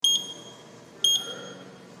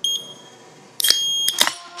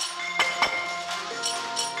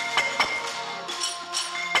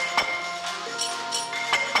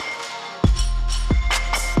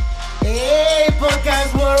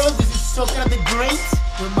Soccer the Great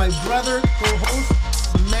with my brother,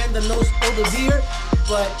 co-host, a man that knows all the beer,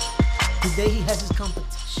 but today he has his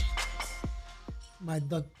competition. My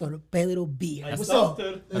Dr. Pedro Beer. What's up?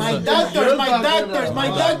 My doctor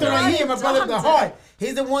right here, my brother of the heart.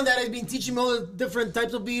 He's the one that has been teaching me all the different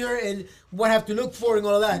types of beer and what I have to look for and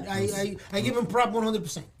all of that. I give him prop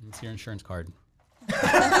 100%. It's your insurance card. You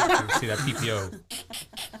see that PPO.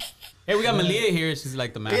 Hey, we got Malia here. She's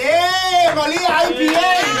like the master. Hey, Malia IPA,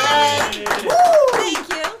 man. Woo! Thank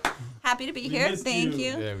you. Happy to be here. Thank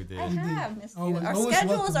you. Yeah, we did. I have missed you. Our always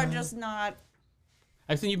schedules welcome, are man. just not.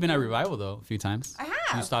 I've seen you've been at Revival though a few times. I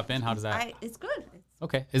have. You stop in. How does that? It's good.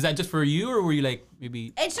 Okay. Is that just for you, or were you like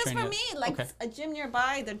maybe? It's just training for me. it? Like Okay. a gym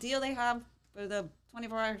nearby, the deal they have for the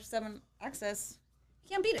 24/7 access, you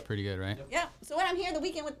can't beat it. Pretty good, right? Yeah. So when I'm here the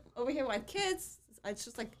weekend over here with my kids, it's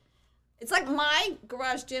just like, it's like my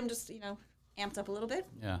garage gym just amped up a little bit.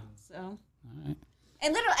 Yeah. So. All right.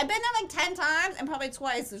 And literally, I've been there like 10 times, and probably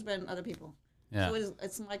twice there's been other people. Yeah. So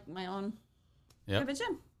it's like my own Yep. private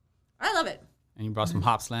gym. I love it. And you brought some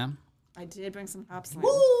Hop Slam. I did bring some hops.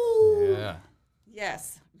 Woo! Yeah.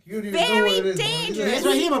 Yes. You don't even know what it Very is, man. dangerous. It's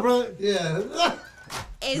right here, my brother. Yeah.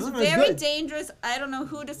 It's No, it's very good. dangerous. I don't know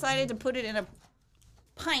who decided to put it in a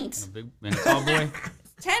pint. A big and a tall boy.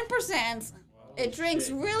 10%. It drinks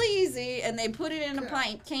really easy, and they put it in a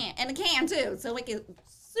pint can, and a can too. So like it's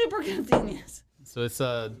super convenient. So it's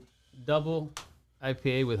a double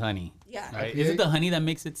IPA with honey. Yeah. Right? Is it the honey that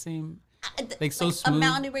makes it seem like so A smooth?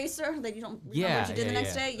 mountain eraser that you don't remember Yeah, what you did the yeah,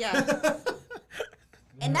 next yeah. day. Yeah.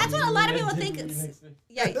 And that's what a lot of people think.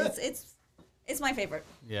 It's my favorite.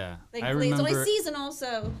 Yeah. I Thankfully, it's remember. only seasonal,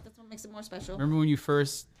 so that's what makes it more special. Remember when you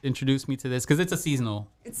first introduced me to this? Because it's a seasonal.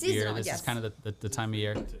 It's seasonal, beer. This yes. is kind of the time of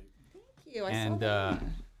year. Thank you. I saw And that.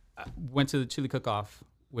 I went to the chili cook-off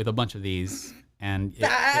with a bunch of these. And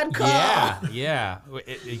Bad call. yeah.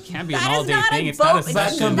 It can't be an That is all-day not thing. a It's not a boat. It's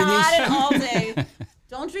session. not an all day.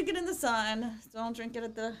 Don't drink it in the sun. Don't drink it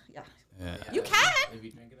at the Yeah. You can, If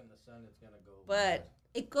you drink it in the sun, it's gonna go. but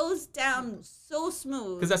it goes down so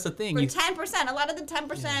smooth. Because that's the thing. For You, 10%. A lot of the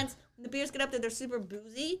 10%, when the beers get up there, they're super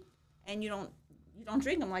boozy, and you don't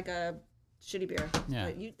drink them like a shitty beer. Yeah.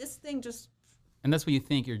 But this thing just and that's what you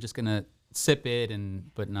think. You're just gonna sip it,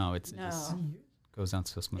 but no, it no. just goes down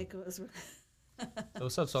so smooth. It goes. So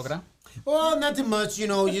what's up, Sogra? Well, not too much,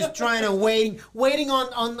 just trying to waiting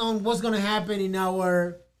on what's gonna happen in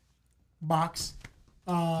our box.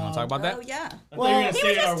 You want to talk about that? Oh yeah. Well, He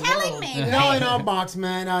was just telling me. no, in our box,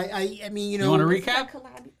 man. I mean, You want to recap?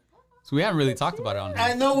 Collab- So we haven't really talked about it on I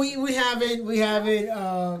here. know we haven't.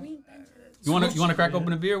 You want to crack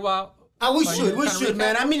open a beer while? We Like, should, kinda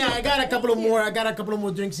man. recap? I mean, I got a couple of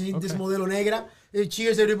more drinks in this Modelo Negra.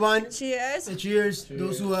 Cheers, everyone. Cheers. Cheers.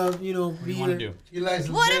 Those who have, What do you want to do? He likes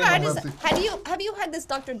Whatever. I just have you had this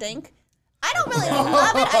Dr. Dank? I don't really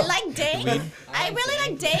love it. I like dank. I really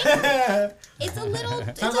like dank. It's a little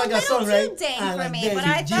Sounds like a too song, right? dank I for like me, dank. but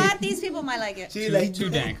I Yeah. thought these people might like it. She like Too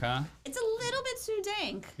dank, huh? It's a little bit too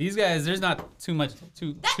dank. These guys, there's not too much,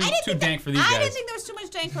 too dank for these I guys. didn't think there was too much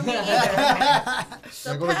dank for me either. So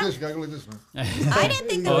Gotta go like Pep- this. Gotta go like this, man. I didn't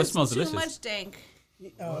think there Oh, it was smells too delicious. much dank.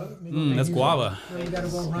 That's guava. We gotta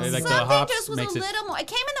go around. They like the Something hops just was a makes it. little more. It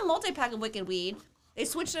came in the multi-pack of Wicked Weed. They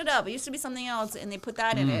switched it up. It used to be something else, and they put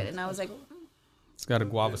that in it. And I was like, It's got a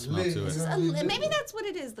guava smell to it. maybe that's what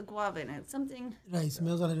it is, the guava in it. Something, Right, it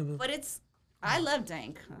smells a little bit. but I love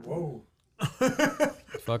dank. Whoa.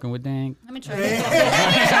 Fucking with dank. Let me try it.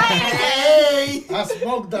 Hey! I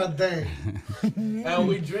smoked that thing. And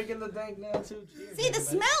we drinking the dank now too. Cheers. See, the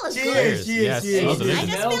smell is good. Cheers, Yes, cheers, smells cheers. I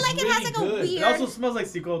delicious. just feel like it has like a It weird. also smells like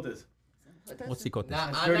cicotes. What's cicote? Nah,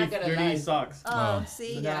 I'm Dirty, not gonna dirty lie. socks. Oh,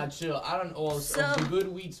 see, Nah, yeah. chill. I don't know. So- The good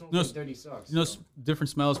weed smells No, like dirty socks. You know, different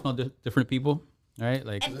smells smell different people, right?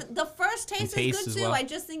 Like, And the first taste taste is as good too. well. I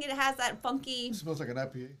just think it has that funky. It smells like an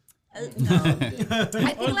IPA. No, I think it has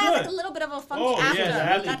like a little bit of a funky Oh, yeah, after. the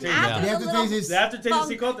aftertaste. That after The is a little- aftertaste is. The aftertaste is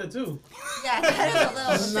Funk. cicote too. Yeah, that is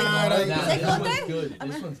a little. Nah, Nah, that- this Cicote? one's good.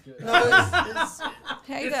 This one's good.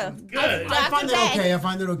 Here you go. Good. I find it Dr. okay. I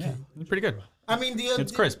find it okay. it's pretty good. I mean,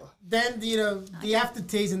 It's crisp. Then the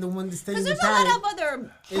aftertaste and the one that stays in Because the there's a lot palate. of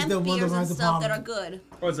other Is hemp the one that beers and has the stuff that are problem. good.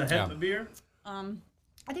 Oh, it's a hemp Yeah. beer?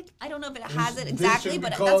 I don't know if it has it This exactly, should be but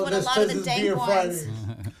that's called what a This lot of the Tastes dank Beer ones. Fridays.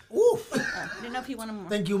 Oof. I didn't know if you wanted more.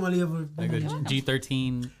 Thank you, Malia, for. Like the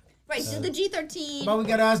G13. Right, so the G13. But we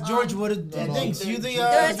gotta ask George what it thinks. You the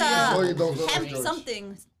There's Oh, you don't go hemp George.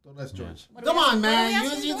 something. Don't ask George. What are Come we on, asking- what are we man.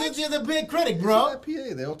 asking George? You're the big critic, It's bro. an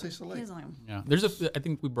IPA. They all taste alike. Here's one. Yeah, there's I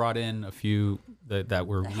think we brought in a few that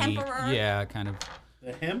were Hemperor? yeah, kind of.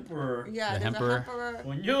 The hemp or Yeah, The there's hemper. a hemper.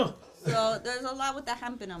 Coño. So there's a lot with the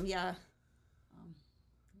hemp in them, yeah.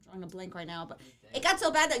 drawing a blank right now, but it got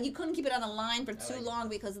so bad that you couldn't keep it on the line for too long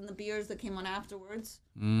because then the beers that came on afterwards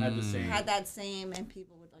Had the same. had that same, and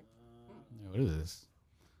people would like. What is this?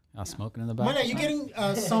 Y'all smoking in the back? Mana, you getting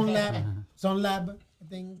Sun Lab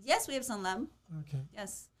thing? Yes, we have Sunlem. Okay.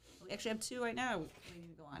 Yes, we actually have 2 right now. We need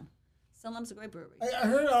to go on. Sunlem's a great brewery. I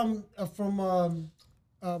heard from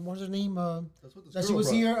what's her name? That's what this That she girl was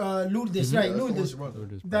brought. here, Lourdes, right? That's the one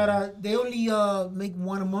Lourdes. she brought. That they only make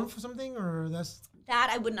one a month or something, or that's. That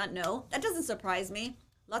I would not know. That doesn't surprise me.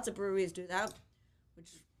 Lots of breweries do that, which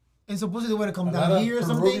And supposedly when it come A lot down of here or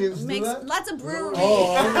something. Peruvians do makes that? lots of breweries.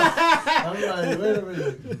 Oh, I'm like, wait a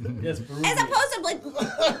minute. Yes, Peru. As opposed to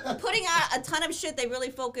like putting out a ton of shit, they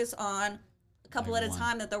really focus on a couple Like at a one.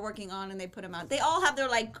 time that they're working on, and they put them out. They all have their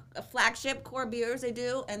like flagship core beers they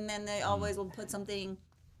do, and then they always will put something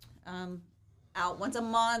out once a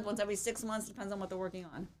month, once every 6 months, depends on what they're working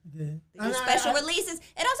on. Yeah. They do special releases.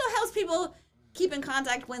 It also helps people keep in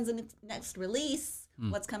contact when's the next release,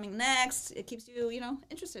 what's coming next. It keeps you,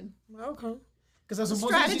 interested. Okay. Because I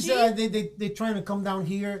suppose she said they trying to come down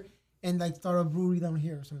here and like start a brewery down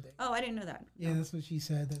here or something. Oh, I didn't know that. Yeah, that's what she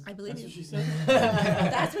said. I believe That's you. what she said.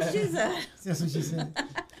 That's what she said. That's what she said.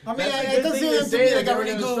 I mean, That's I a good thing consider to them to say be that like they a were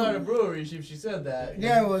really going to start a good. brewery if she said that.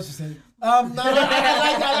 Yeah, what she said. No,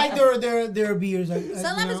 I like their beers.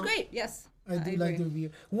 Sunlab is great. Yes. I do agree. like their beer.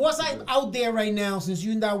 What's out there right now? Since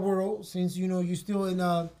you're in that world, since you're still in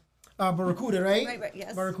Barracuda, right? Right,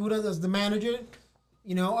 yes. Barracuda as the manager.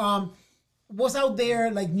 What's out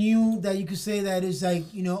there like new that you could say that is like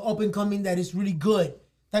up and coming that is really good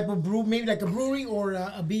type of brew, maybe like a brewery or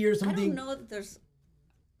a beer or I something. don't know that there's.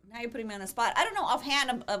 Now you're putting me on the spot. I don't know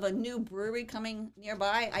offhand of a new brewery coming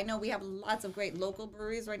nearby. I know we have lots of great local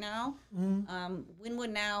breweries right now. Winwood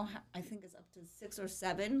now, I think, is up to 6 or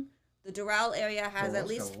 7. The Doral area has at Doral's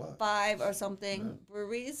least got a lot. 5 or something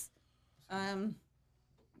breweries.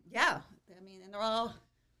 Yeah, I mean, and they're all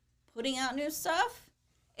putting out new stuff.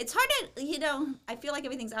 It's hard to, I feel like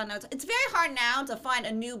everything's out now. It's very hard now to find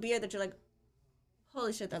a new beer that you're like,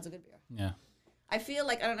 holy shit, that's a good beer. Yeah. I feel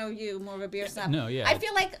like, I don't know you, more of a beer snob. No, yeah. I really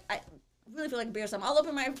feel like a beer snob. I'll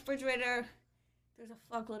open my refrigerator, there's a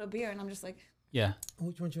fuckload of beer, and I'm just like, Yeah.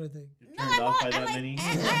 Which one should I take? no, Turned off by I'm that like, many?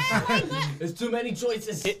 There's too many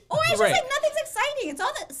choices. or it's just like nothing's exciting. It's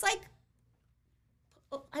all that, it's like,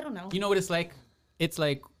 I don't know. You know what it's like? It's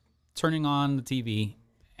like turning on the TV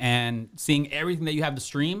and seeing everything that you have to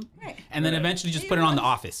stream, Right. and then eventually just put it on The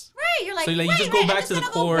Office. Right, you're like, So like, you right, just go right, back I'm to the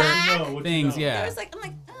just gonna core go back. No, what you things. know. Yeah. There's like, I'm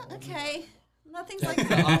like, oh, okay. Nothing's like,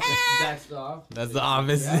 The Office. eh. That's the Office. That's The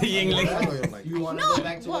Office. Yingling. That's what I'm like. You want to No, go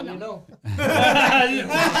back to well, what no. you know?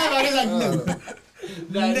 No. That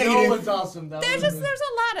Negative. no one's awesome. That There's was- a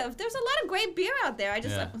lot of great beer out there. I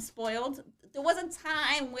just Yeah. I'm spoiled. There was a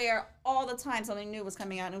time where all the time something new was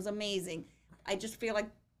coming out and it was amazing. I just feel like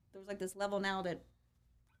there was like this level now that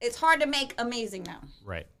it's hard to make amazing now.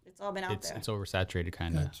 Right. It's all been out there. It's oversaturated,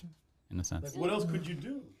 kind of, Gotcha. in a sense. Like, what else could you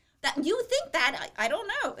do? That you think that I don't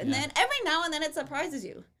know, and Yeah. then every now and then it surprises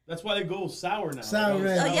you. That's why they go sour now. Sour, Like,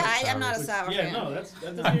 right. Oh yeah, I'm not a which- sour Yeah, fan. no, that's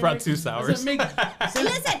I brought 2 sours. Doesn't make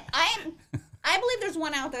Listen, I believe there's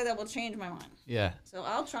one out there that will change my mind. Yeah. So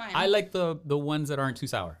I'll try 'em. I like the ones that aren't too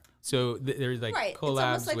sour. So there's like right. It's collabs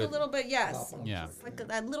almost like with. a little bit yes. Yeah. It's like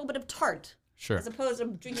a little bit of tart. Sure. As opposed to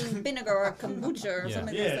drinking vinegar or kombucha or Yeah.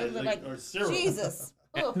 something. Yeah, Those are like- or syrup. Jesus.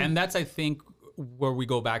 Ugh. And that's, I think, where we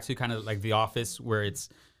go back to kind of like The Office, where it's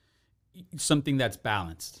something that's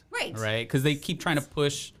balanced. Right. Right? Because they keep trying to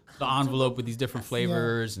push the envelope with these different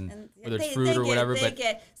flavors and And whether it's fruit or whatever. But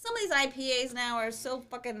some of these IPAs now are so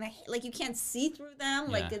fucking like you can't see through them.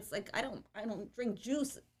 Like Yeah. it's like I don't drink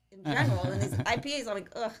juice in general, and these IPAs I'm like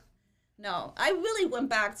ugh. No, I really went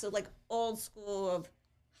back to like old school of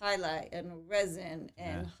highlight and resin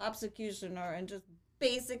and Hopsecutioner and just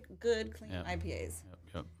basic good clean Yeah. IPAs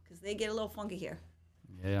Yep. because they get a little funky here.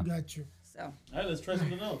 Yeah. Got you. So All right, let's try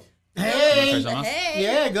something else. Hey, Try something else? hey,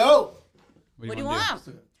 yeah, go. what do you wanna want?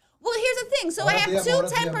 Well, here's the thing. So I Ahora have te two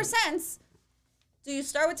llamo, ahora te 10%. Do you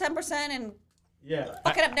start with 10% and Yeah.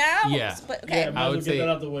 fuck it up now? Yeah. But, okay. Yeah, might I as well would get say- that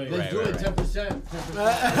out the way. Let's Right, do it right.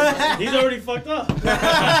 10%. He's already fucked up.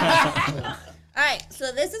 All right.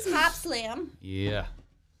 So this is Hop Slam. Yeah.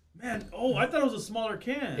 Man, I thought it was a smaller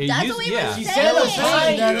can. It That's used- what we were yeah. saying. She said a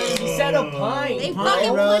Hey. pint. She said a They pint.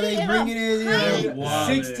 fucking bro, put they it in bring a it in, pint. yeah. Wow,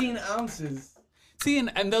 16 ounces. See,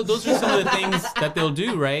 and those are some of the things that they'll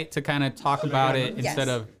do, right? To kind of talk about it Yes. instead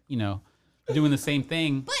of, doing the same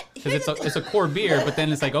thing. But Because here's it's a core beer, but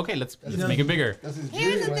then it's like, okay, let's make it bigger. That's his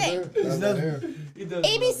Here's dream the right thing. there. That's right there.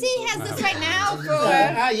 ABC has this right now for.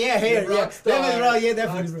 Yeah, here, yeah. Rockstar. Definitely, right, yeah,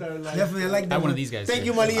 definitely. Rockstar Bro. life. Definitely, I like that. I have one of these guys Thank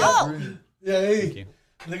here. you, Malia. Oh, Yeah, hey. Thank you.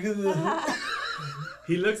 Look at the.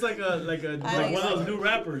 He looks like one of those new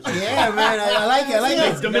rappers. Yeah, man, I like it. I like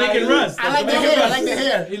Like it. Dominican Rust. I like the hair. I like the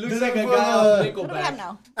hair. He looks This like is a for, guy off What do we have Nickelback.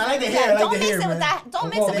 now? I like the Yeah, hair. I like don't the mix hair, it with man. that. Don't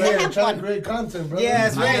mix Come it on, with the man, hemp trying to one. create content, bro.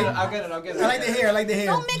 Yes, I'll get it. man. I'll get it. I like the hair. I like the hair.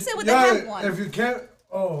 Don't mix it with the hemp Yeah, one. if you can't.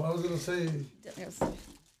 Oh, I was gonna say. Yes.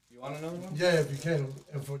 You want another one? Yeah, if you can.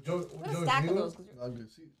 And for Joe, What a stack of those. 'Cause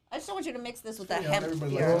I just don't want you to mix this with that hemp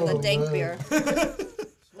everybody beer, likes the it. dank Oh, beer. man.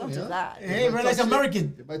 Don't do that. Hey, bro, that's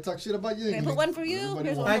American. If I talk shit about you, Okay, you put one for you. everybody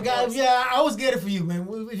Here's wants one I got. Yeah, I always get it for you, man.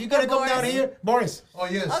 If you're gonna come down Boris. here, Boris. Oh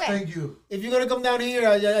yes, Okay. thank you. If you're gonna come down here,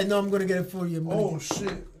 I know I'm gonna get it for you. Man. Oh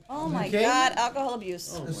shit, Oh my Okay. God, alcohol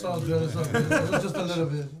abuse. it's all good. It's all good. It was just a little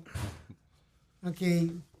bit. Okay.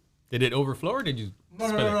 Did it overflow or did you? No,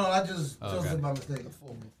 Spill it. I just okay. did my mistake.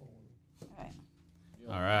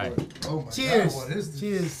 All right. Oh my Cheers. God, what is this?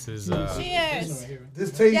 Cheers. This is Cheers.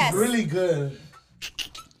 This tastes Yes. really good.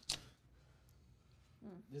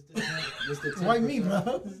 Why me,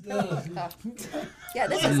 bro? Yeah,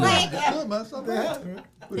 this is like Good, man. It's not bad.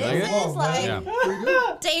 this is like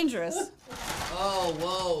yeah. dangerous. Oh,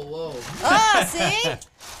 whoa. Oh, see?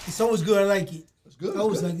 It's always good. I like it. It's good. I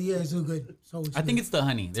always like it. Yeah, it's so good. It's always I think good. it's the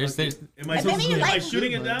honey. There's Am I, And maybe you am I like-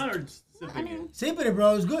 shooting it down or sipping I mean, it? Sipping it,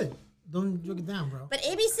 bro. It's good. Don't drink it down, bro. but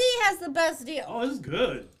ABC has the best deal. Oh, this is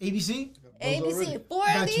good. ABC. ABC, four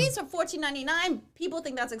of Gotcha. these are $14.99. People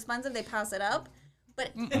think that's expensive. They pass it up. But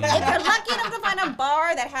if you're lucky enough to find a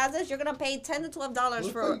bar that has this, you're gonna pay $10 to $12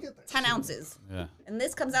 for 10 ounces, Yeah. and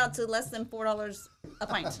this comes out to less than $4 a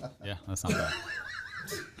pint. Yeah. That's not bad.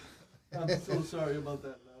 I'm so sorry about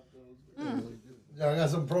that. Yeah, I got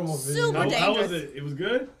some promo for you. Super How was dangerous. it? It was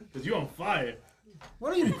good? Because you on fire.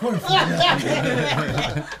 What are you recording for? What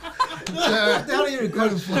the hell are you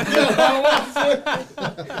recording for? What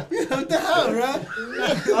the hell, bro?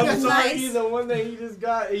 I'm sorry, Nice. the one that he just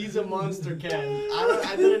got, he's a monster can.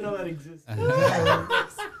 I didn't know that existed.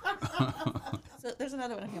 So there's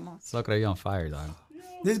another one here, Mom. Sucker, you on fire, dog.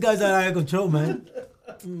 This guy's out of control, man.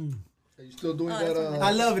 Are you still doing that's that?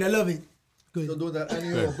 I love it. I love it. Still Good. doing that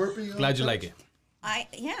annual burpee? Glad you like it.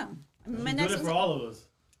 Yeah. My Doing next it is for all of us.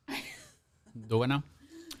 Do it now.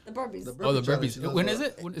 the burpees. Oh, the challenge, burpees. you know, When so- is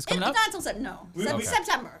it? When it's It's coming up? not until no. Okay.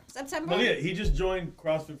 September. September. No, yeah, he just joined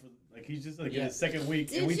CrossFit for he's just like in Yeah. his second week,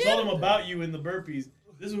 Did and we you? told him about you in the burpees.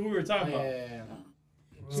 This is who we were talking about. Yeah.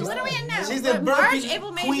 So what are we in now? She's the March, burpee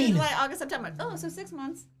April, May, queen. June, July, August, September. Oh, so 6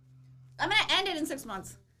 months. I'm gonna end it in 6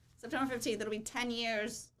 months. September 15th. It'll be 10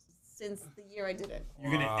 years since the year I did it.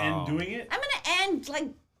 You're gonna end doing it. I'm gonna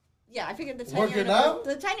end I figured the 10 Working year out?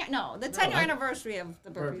 the 10 year anniversary of the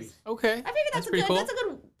burpees. Okay. I figured that's a pretty good cool. that's a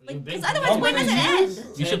good like big because otherwise when does it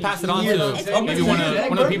end? You should pass it on to It's maybe one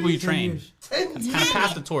of the people you 10 train. years. Kind of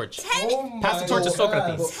pass the torch. 10 Pass the torch to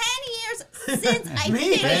Socrates. 10 years since I Me?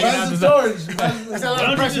 finished. Pass the torch. That's a lot Why of don't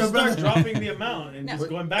you pressure, just start brother. dropping the amount and No. just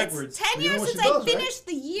going backwards? It's 10 You know years what since she I does, right? finished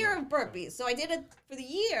the year of burpees. So I did it for the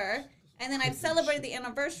year, and then I've celebrated the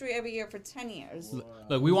anniversary every year for 10 years.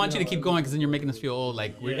 Look, we want you to keep going because then you're making us feel old.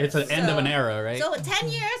 Like it's the end of an era, right? So 10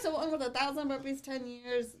 years, so with 1,000 burpees, 10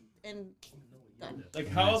 years, and done. Like,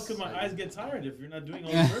 how else could my eyes get tired if you're not doing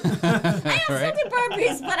all the burpees? I have Right? 50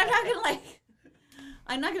 burpees, but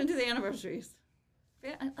I'm not gonna do the anniversaries.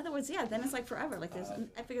 Otherwise, yeah, then it's like forever. Like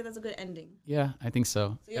I figure that's a good ending. Yeah, I think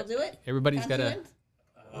so. So you'll do it? Everybody's Can't got do a it?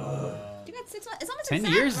 You got 6 months. It's almost 10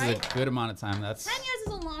 exact, years right? is a good amount of time. That's 10 years is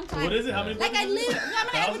a long time. What is it? How many? Like I burpees is live, it? I'm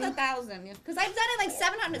gonna end with 1,000? 1,000 because I've done it like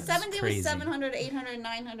 700. 70 crazy. was 700, 800,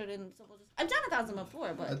 900, and so I've done 1,000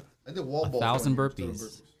 before, but I did wall balls. 1,000 for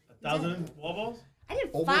burpees. 1,000 wall balls? I did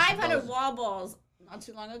Almost 500 1,000. wall balls not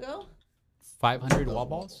too long ago. 500 wall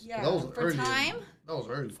balls. Yeah, That was for early. time. That was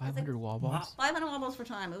early. 500 wall balls. 500 wall balls for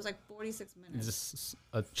time. It was like 46 minutes. Is this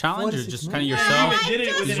a challenge or 46 just kind of minutes? yourself? You did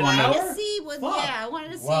it I within just an wanted hour? to see what. Fuck. Yeah, I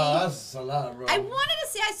wanted to see. Wow, that's a lot, bro. I wanted to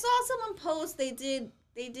see. I saw someone post. They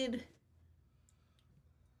did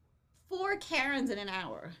 4 Karens in an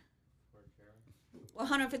hour.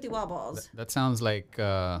 150 wall balls. That sounds like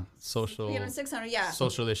social 300, 600. Yeah.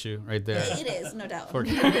 social issue right there. It is, no doubt. For-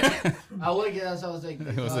 I would guess. I was like,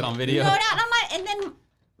 Was it on video? No doubt. I'm like, and then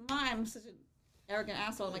I'm such an arrogant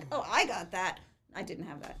asshole. I'm like, oh, I got that. I didn't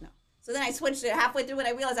have that. No. So then I switched it halfway through, and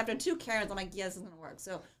I realized after 2 Karens, I'm like, yes, it's gonna work.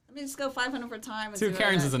 So let me just go 500 for time. And 2 see what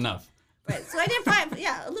Karens I is got. enough. Right. So I did 5.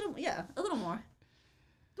 a little more.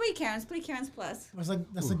 3 Karens plus. That's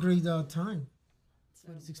a great time.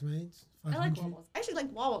 46 minutes. I like 500. wall balls. I actually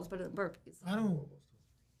like wall balls better than burpees. I don't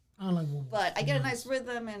like wall balls. But I get a nice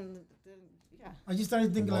rhythm and yeah. I just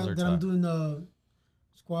started thinking Walls like are that I'm tough. doing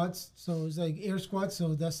squats, so it's like air squats,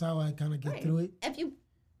 so that's how I kind of get Right. through it. If you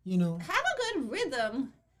You know, have a good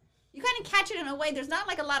rhythm, you kind of catch it in a way. There's not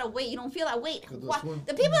like a lot of weight. You don't feel that weight. Good, Wha- that's one.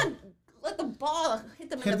 The people that let the ball hit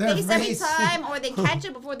them in Hit the their face every face. time, or they catch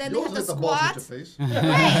it before then You they have always to let the ball squat. hit your face.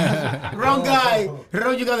 Right. Wrong guy.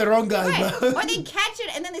 Ron, you got the wrong guy, Right. bro. Or they catch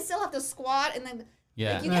it and then they still have to squat and then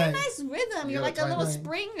Yeah. like, you get a Right. nice rhythm. You're Yeah, like a little right.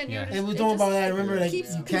 spring and Yeah. you're just, And we're it talking just about that. Remember, like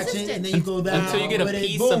keeps you catch it consistent. and then you go down. Until you get a with it,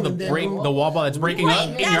 piece boom, of the and then break, boom. the wall ball that's breaking Right, up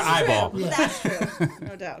in your that's true. eyeball. Yeah. That's true.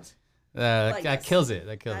 No doubt. That yes. kills it.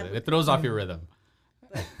 That kills I it. would- It throws off your rhythm.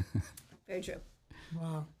 Very true.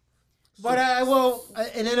 Wow. But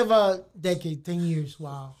an end of a decade, 10 years.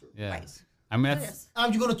 Wow. Yeah. Right. I mean, Oh, that's,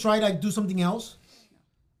 yes. You gonna try to do something else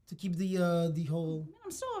to keep the whole?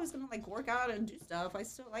 I'm still always gonna like work out and do stuff. I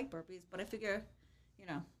still like burpees, but I figure,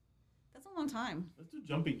 that's a long time. Let's do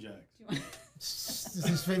jumping jacks. This is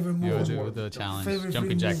his favorite you move. do the challenge, Favorite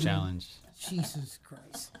jumping free jack movement. challenge. Jesus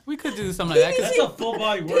Christ. We could do something like that. 'Cause That's a full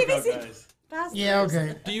body workout, guys. Fast Yeah. pace.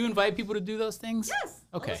 Okay. do you invite people to do those things? Yes.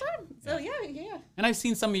 Okay. All the time. So yeah. And I've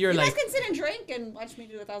seen some of your You like. guys can sit and drink and watch me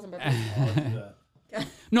do 1,000 burpees. I'll do that.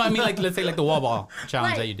 No, I mean like let's say like the wall ball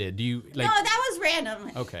challenge Right. that you did. Do you like? No, that was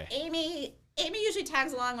random. Okay. Amy usually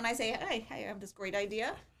tags along when I say, hey, I have this great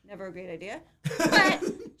idea. Never a great idea. But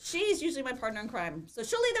she's usually my partner in crime. So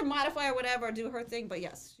she'll either modify or whatever, or do her thing. But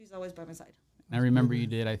yes, she's always by my side. I remember you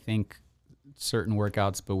did. I think certain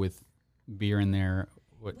workouts, but with beer in there.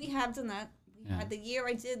 What? We have done that. We Yeah. had the year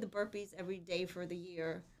I did the burpees every day for the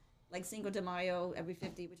year. Like Cinco de Mayo, every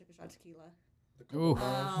 50, we took a shot of tequila. Ooh,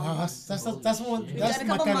 Wow. That's one. We That's did a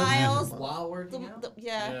my couple kind of. miles. While working out.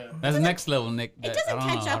 Yeah. Yeah. that's next level, Nick. It doesn't I don't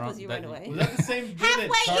catch know. I up don't- with you that- right away. Was that the same day that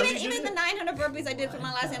Charlie Halfway, did even it? the 900 burpees I did for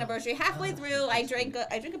my last anniversary, halfway through, I drank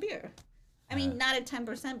a beer. I mean, not a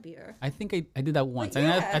 10% beer. I think I did that once. But and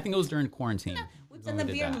yeah. I think it was during quarantine. We've is done when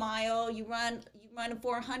the we did beer that. mile. You run a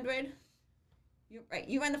 400.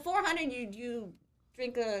 You run the 400. You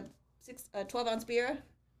drink a 12-ounce beer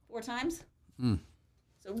 4 times. Mm.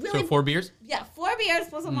 So really, So 4 beers? yeah, 4 beers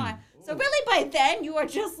plus a wine. So really, by then you are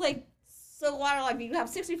just like so waterlogged. You have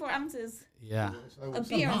 64 ounces Yeah. of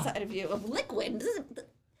beer inside of you, of liquid.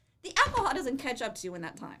 The alcohol doesn't catch up to you in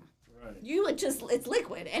that time. Right. You would it's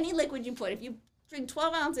liquid. Any liquid you put, if you drink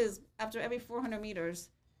 12 ounces after every 400 meters,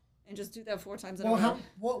 and just do that 4 times in a Well,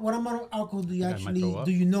 row. what amount of alcohol do you I might actually throw up.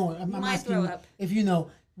 do you know? I'm Might asking throw up. if you know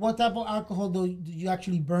what type of alcohol do you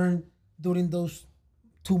actually burn during those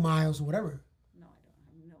 2 miles or whatever. No, I don't.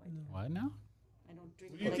 I have no idea. What now? I don't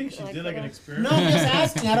drink. What do you think she did, like an No, experiment? I'm just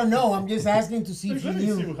asking. I don't know. I'm just asking to see if you Let me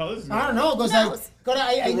see knew. how this is I don't going. know, because No.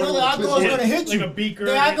 I know the alcohol is Yeah, gonna hit like you. a beaker.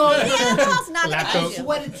 The alcohol is The gonna alcohol's not gonna Lactose. hit you.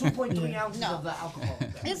 Sweated 2.3 ounces No. of the alcohol.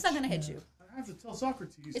 It's not gonna hit you. I have to tell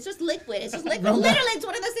Socrates. It's just liquid. It's just liquid. Run that. Literally, it's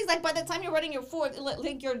one of those things. Like by the time you're running your fork,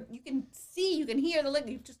 like you can see, you can hear the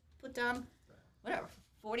liquid. You just put down, whatever,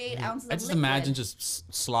 48 ounces. I of just liquid. imagine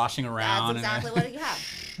just sloshing around. That's exactly what you have.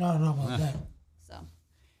 I don't know about that. So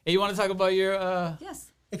Hey, you want to talk about your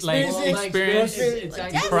yes. like Experiences. experience It's in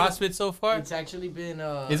actually, CrossFit so far? it's actually been.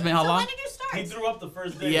 It's been how So long? when did you start? He threw up the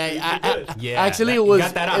first day. Yeah, so you I- did good. Yeah, Actually, that- it you was.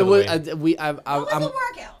 got that out It of the was. way. What was I'm. the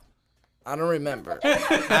workout? I don't remember.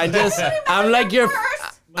 I just. I'm like your.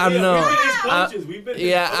 First? I'm Yeah, no. We've been his coaches. We've been his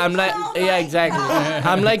Yeah, coaches. I'm like. Oh Yeah, my exactly. God.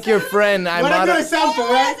 I'm like your friend. I What a great modi- sample,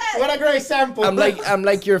 right? What a great sample. I'm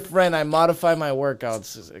like your friend. I modify my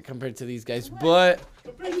workouts compared to these guys, but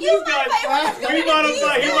You modify your He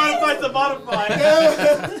modified. He workout. modified the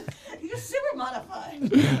modified. You're super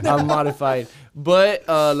modified. I'm modified. But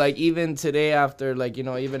like even today after like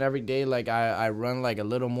even every day like I run like a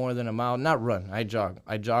little more than a mile. Not run, I jog.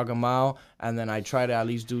 I jog a mile and then I try to at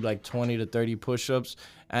least do like 20 to 30 push-ups.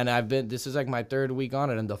 And this is like my 3rd week on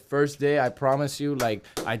it. And the first day, I promise you, like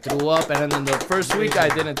I threw up. And then the first week I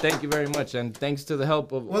didn't. Thank you very much. And thanks to the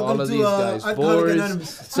help of Welcome all of to, these guys. Alcoholic Boris, Anonymous.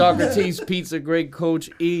 Socrates, Pete's a great coach.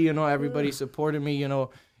 Everybody supported me,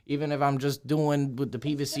 even if I'm just doing with the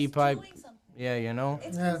PVC pipe. Yeah, It's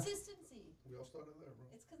Yeah. consistency. We all started there, bro.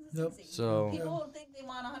 It's consistency. So- People think they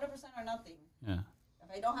want 100% or nothing. Yeah. If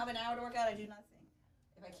I don't have an hour to work out, I do nothing.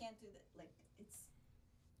 If I can't do that, like it's.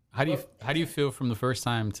 How do you feel from the first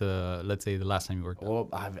time to let's say the last time you worked out? Well,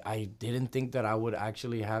 I didn't think that I would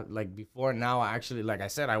actually have like before. Now I actually, like I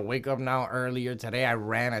said, I wake up now earlier today. I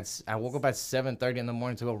woke up at 7:30 in the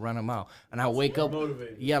morning to go run a mile, and I wake up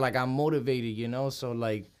Motivated. Yeah, like I'm motivated, So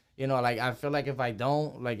like like I feel like if I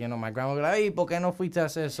don't, like my grandma would be like, hey, ¿por qué no fuiste a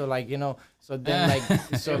hacer? So like so then like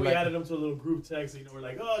so And we like added him to a little group text. We're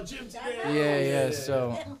like, oh, gym today. yeah.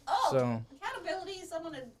 So And, So- accountability.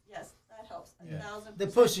 Someone, yes, that helps. 1,000%. They're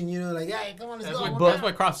pushing, like, hey, come on, let's That's go.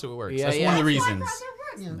 why CrossFit works. Yeah, That's yeah. one of the That's why reasons.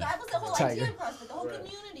 CrossFit works. That was the whole Tiger. idea of CrossFit. The whole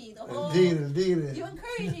community. The whole. Indeed. You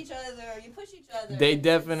encourage each other. You push each other. they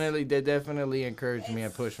definitely encouraged me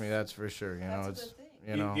and pushed me. That's for sure. That's a It's good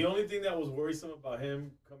thing. The only thing that was worrisome about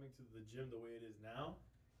him coming to the gym the way it is now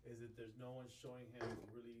is that there's no one showing him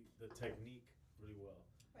really the technique really well.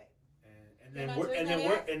 Right. And You're then not we're doing and that then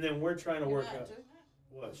yet? we're and then we're trying to You're work not out doing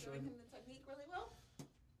that? what Showing him the technique really well?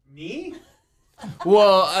 me.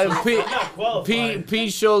 Well, I'm not qualified. P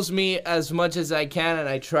shows me as much as I can, and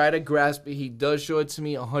I try to grasp it. He does show it to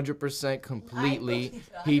me 100% completely.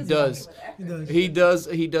 He does. He does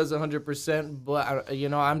 100%. But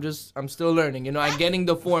I'm still learning. I'm getting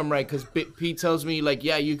the form right because P tells me like,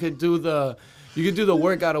 yeah, you could do the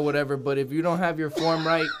workout or whatever, but if you don't have your form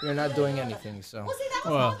right, you're not doing anything. So. Well, see, that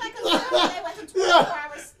was more like a learning. I went to 24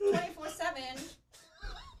 hours,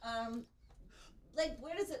 24/7. Like,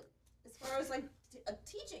 where does it, as far as like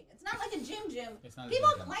teaching? It's not like a gym. It's not a People,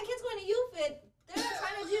 gym. my kids going to UFIT, they're not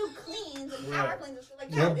trying to do cleans and power cleans and shit like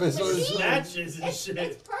Yeah, that. but It's so it's machines. Snatches and It's shit.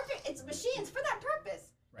 perfect. It's machines for that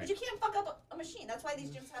purpose. Right. But you can't fuck up a machine. That's why these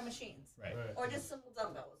gyms have machines. Right. Or just simple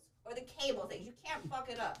dumbbells. Or the cable things. You can't fuck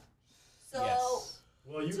it up. So. Yes.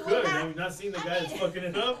 Well, you So could. what Have you not seen the I guy that's mean- fucking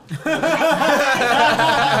it up?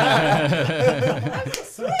 I'm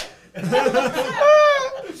just sweet.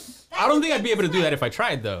 I don't think I'd be able to do that if I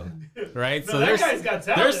tried though, right? No, that guy's got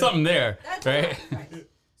talent. there's something there, That's right? right.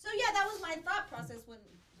 So yeah, that was my thought process when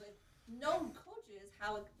with no coaches,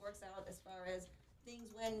 how it works out as far as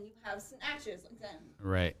things when you have snatches like that.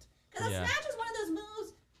 Right. Because a Yeah. snatch is one of those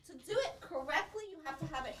moves. To do it correctly, you have to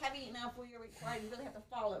have it heavy enough where you're required. You really have to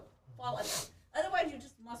follow it. Otherwise, you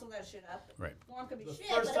just muscle that shit up. Right. Form could be The shit.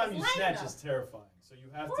 first but time it's you light snatch enough. is terrifying. So you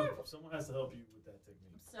have to. Someone has to help you with that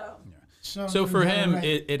technique. So So for him, right.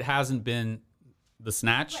 it hasn't been the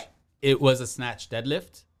snatch. Right. It was a snatch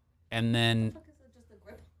deadlift, and then fuck is it just a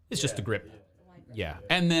grip? it's just a grip. Yeah. The wide grip. Yeah,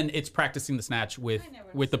 and then it's practicing the snatch with I never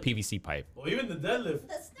the understood. PVC pipe. Well, even the deadlift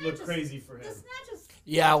The snatch looked is- crazy for him. The snatch is.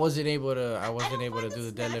 Yeah, I wasn't able to find do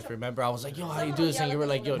the the deadlift. snatch- Remember, I was like, yo, how do you Someone do will this? And yell you were at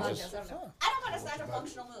like, me yo, on the just. podcast, I don't find a snatch a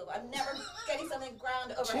functional move. I'm never getting something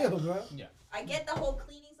ground overhead. Chill, bro. I get the whole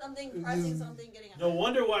cleaning something, pressing something, getting. No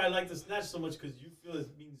wonder why I like the snatch so much because you feel it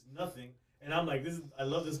means nothing, and I'm like, I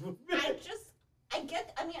love this movement.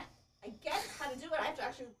 I get how to do it. I have to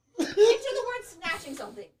actually picture the word snatching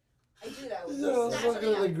something. I do that. With Yeah, snatch that's something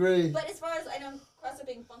fucking out. like great. But as far as I know, CrossFit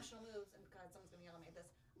being functional moves, and God, someone's gonna yell at me at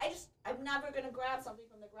this. I'm never gonna grab something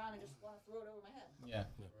from the ground and just want to throw it over my head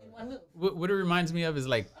Yeah. in one move. What it reminds me of is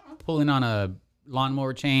like pulling on a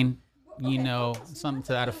lawnmower chain, something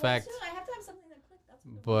to that effect. I have to have something that clicks. That's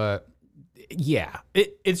what But yeah,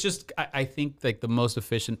 it's just I think like the most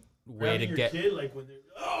efficient way to Grabbing your get kid like when they're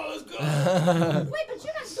let's go. Wait, but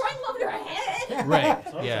you're not throwing them over your head. right.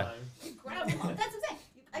 Sometimes. Yeah. You grab them. That's what I'm saying.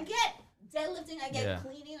 I get deadlifting. I get Yeah.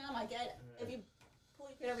 cleaning them. I get if you pull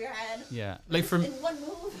your kid over your head. Yeah. Like for In one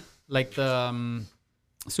move. like the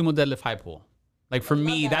sumo deadlift high pull. Like for I love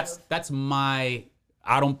me, that that's my.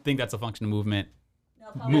 I don't think that's a functional movement.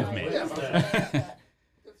 No, probably Movement. not.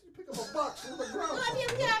 You pick up a box from the No, ground.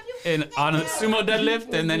 if you And on a sumo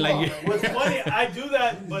deadlift, and then like. What's funny, I do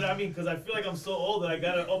that, but I mean, because I feel like I'm so old that I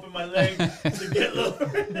gotta open my leg to get lower.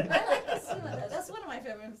 I like the sumo. That's one of my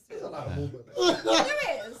favorites There's a too. lot of movement.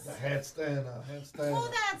 There is. The handstand, handstand.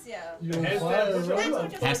 Well, that's yeah. You Handstand fire, push-up. bro. That's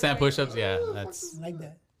what just Handstand push-ups, yeah, I that's like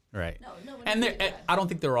that. right. No, nobody And can do they're, that. I don't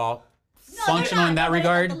think they're all No, functional they're in not. that Nobody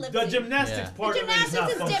regard. got the The lifting. gymnastics Yeah. part The of it is not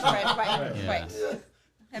gymnastics is functional. different, right? Yeah. Right.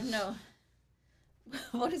 I have no.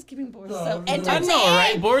 What is keeping Boris No, so no, no. entertained? I know,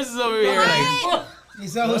 right? Boris is over here like. Right?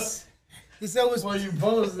 He's always Well, you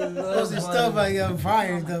posted posting stuff like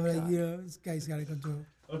fire and stuff like this guy's got to control.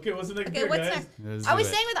 Okay, what's the next Okay, beer, what's guys? next? Let's Are we do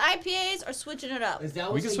it. staying with IPAs or switching it up? Is that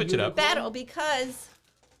We what's can a switch it up. unicorn? Battle because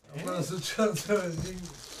I'm gonna switch up to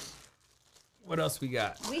What else we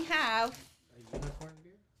got? we have. A unicorn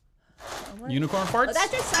beer? Unicorn Oh, farts?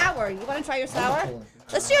 that's your sour. You want to try your sour?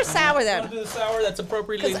 Let's do your sour then. Do the sour that's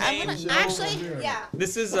appropriately Because I'm named. gonna actually, yeah.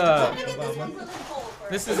 This is I'm gonna get this one really cold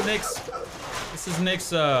first. This is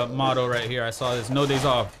Nick's motto right here. I saw this. No days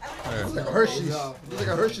off. It's like a Hershey's. It's like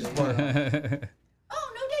a Hershey's bar. Oh,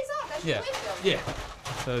 no days off. That's Yeah. Wakefield. Yeah.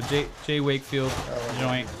 So J Wakefield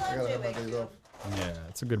joint. I Love gotta J have my days Wakefield. off. Yeah,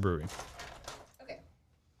 it's a good brewery. Okay.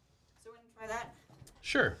 So we're gonna try that.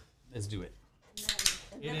 Sure. Let's do it.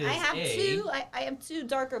 And It then I is have a- two. I have two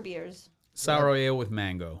darker beers. Sour ale with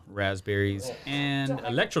mango, raspberries, and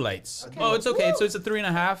electrolytes. Oh, it's okay. So it's a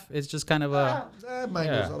 3.5. It's just kind of a. Mangoes.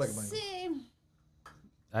 Yeah. I like mangoes. See.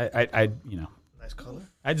 I Nice color.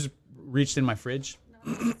 I just reached in my fridge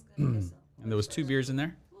No, that's good. and there was 2 beers in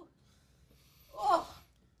there. Oh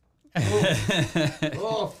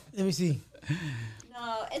Oh, Let me see.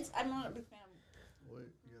 no, I'm not a big fan.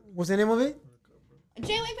 What's the name of it?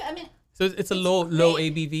 J Wakefield. I mean, So it's a low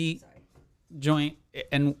great. ABV sorry. joint,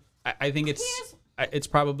 and I think it's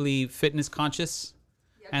probably fitness conscious,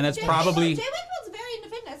 and that's J probably Wakefield's very into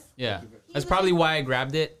fitness. Yeah, that's probably why I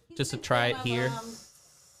grabbed it, just to try it here.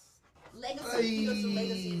 Legacy. He goes to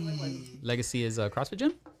Legacy in Wynwood. Legacy is a CrossFit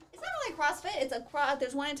gym? It's not really CrossFit. It's a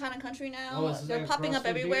there's one in Town and Country now. Oh, is They're that popping up CrossFit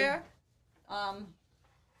everywhere.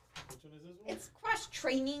 Which one is this one? It's cross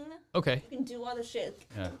training. Okay. You can do all the shit.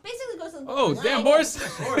 Yeah. Basically goes to the Oh, line. damn, Boris.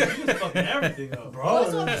 Boy, you just fucking everything up. Bro,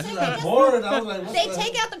 That's what I'm this is saying, like I guess- boring. I was like, what They the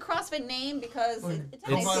take out the CrossFit name because it It's-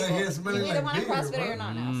 tells Somebody here people smelling you either like want a beer, CrossFit or bro. you're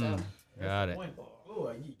not now. So. Got it. Point. Oh,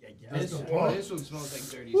 I This, guess. oh, this one smells like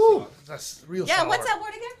dirty Woo, sock. that's real Yeah, sour. what's that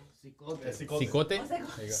word again? Cicote. Cicote? What's that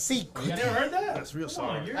called? Secret. You never heard that? That's real Come sour.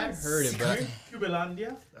 on, you're I've heard it, but You're in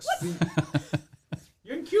Cubalandia. That's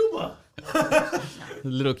You're in Cuba.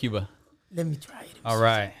 Little Cuba. Let me try it. All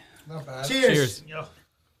right. not bad. Cheers. Cheers. Yo,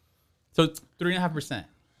 So 3.5%.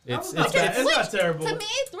 it's It's not bad. good. It's not terrible. To me,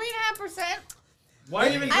 3.5%. Why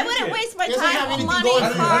even I drink wouldn't it? waste my Doesn't have time on anything money, going for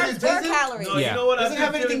it. carbs, Does or it? calories. No, Yeah. you know what? Doesn't I've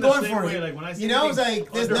have been anything feeling the going same for way. it. Like when I see You know, it's anything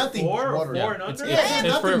like, there's under nothing. 4 or Water. 4 and It's, under. it's, Yeah,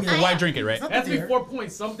 it's for nothing. why drink it, right? It has to be there. 4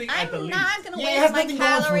 point something at the I'm least. not gonna Yeah, it has waste my nothing going for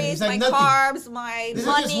it. calories, It's like my nothing. carbs, my This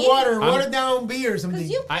money. is just water, I'm- watered down beer or something.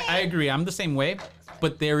 Because you I agree. I'm the same way.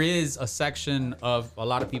 But there is a section of a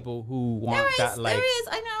lot of people who want that, like, there is,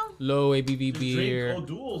 I know. low ABV Just beer. drink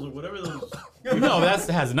O'Doul's or whatever those. No, that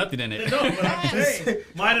has nothing in it. No, but I'm saying,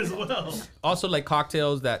 might as well. Also, like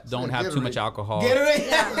cocktails that don't like have too much Gatorade. alcohol. Gatorade?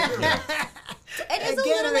 It is a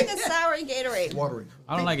little like a sour Gatorade. Watery.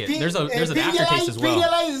 I don't like it. Pi- There's an Pedialyte- aftertaste as well.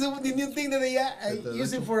 Pedialyte is the new thing that they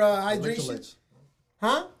use it for hydration. Electrolytes.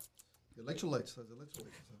 Huh? Electrolytes. Has electrolytes.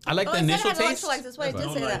 I like Oh, the it said it initial had taste. electrolytes. That's why I but- did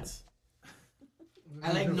No say that. lights.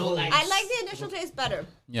 I like no lights. I like the initial taste better.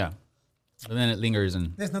 Yeah, and then it lingers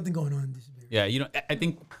and There's nothing going on in this beer. yeah, you know, I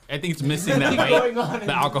think it's missing that bite,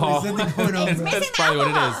 the alcohol. There's nothing going on, That's bro. Missing the probably what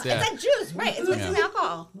it alcohol. is. Yeah. It's like juice, right? It's missing the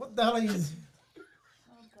alcohol. What the hell are you?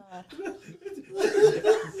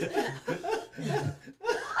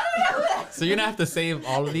 So you're gonna have to save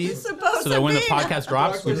all of these, Supposed so that to when the be. podcast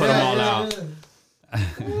drops, we put them all out. Look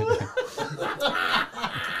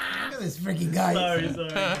at this freaking guy. Sorry,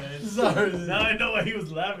 man. Sorry. Now I know why he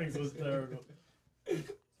was laughing so hysterical.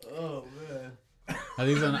 Oh man. Are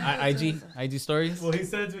these on IG stories? Well, he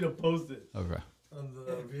sent me to post it. Okay. On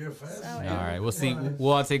the beer fest. All right, we'll see.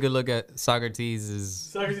 We'll all take a look at Socrates'.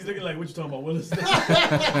 Socrates looking like, what you talking about, Willis?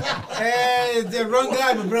 Hey, the wrong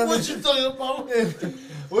guy, my brother. What you talking about?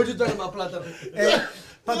 What you talking about, Plata? Hey,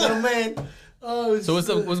 Patron man. Oh, So what's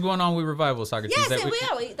going on with Revival, Socrates? Yes, That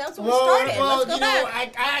yeah, we- that's when we started. Let's go you know,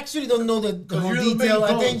 back. I actually don't know the whole you're the main detail.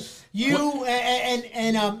 I think host. you and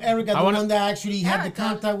Eric are the wanna- one that actually had the Erica.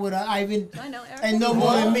 contact with Ivan, I know, Eric. and no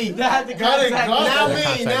more than me. That had the Got it, contact. got it. Not the me,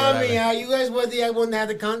 contact not with me. Ivan. You guys were the one that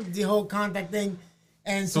had the whole contact thing,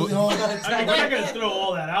 and so the whole. I mean, we're not gonna throw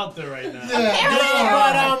all that out there right now.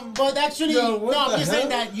 But actually, Yo, what no, I'm the just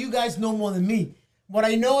saying hell? that you guys know more than me. What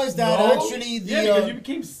I know is that No? actually the Yeah, because you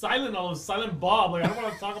became silent all of a silent Bob. Like, I don't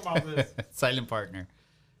want to talk about this. Silent partner.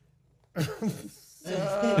 is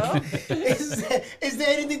there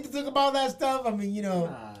anything to talk about that stuff? I mean, you know,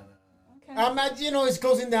 I'm not, you know, it's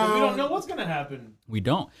closing down. We don't know what's gonna happen. We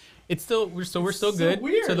don't. It's still we're so good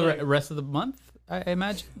weird, to the like- rest of the month. I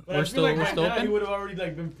imagine But we're I feel like we're right still now he open. would have already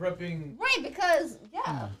like been prepping. Right, because,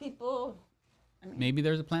 people. Maybe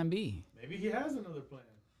there's a plan B. Maybe he has another plan.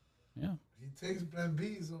 Yeah. He takes Plan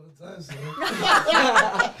B's all the time, so.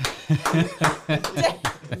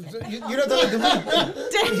 You're not talking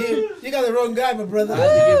to me. You got the wrong guy, my brother.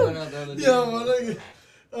 Yeah, man. Like,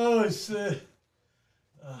 oh, shit.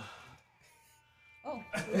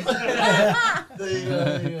 There you go.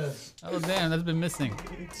 There you go. Oh damn, that's been missing.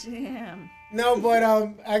 Damn. No, but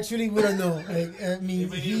actually, we don't know. Like, I mean, Anybody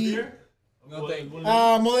need a he. beer? No, thank you.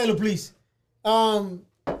 Modelo, please.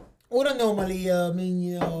 We don't know, Malia. I mean,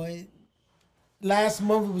 you know, last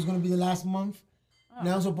month it was going to be the last month.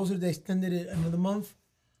 Now supposedly they extended it another month.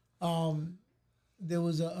 There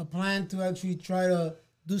was a plan to actually try to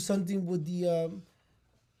do something with the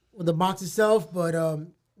box itself, but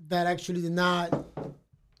that actually did not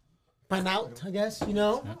pan out, I guess, you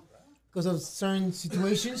know, because of certain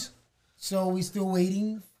situations. So we're still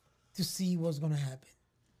waiting to see what's going to happen.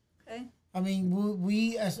 Okay. I mean,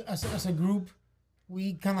 we as a group,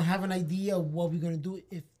 we kind of have an idea of what we're gonna do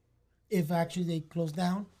if actually they close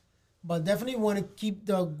down, but definitely want to keep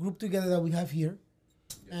the group together that we have here,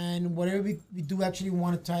 and whatever we do, actually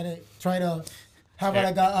want to try to have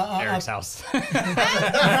like Eric's house. Hey,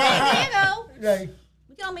 there you go. like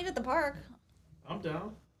We can all meet at the park. I'm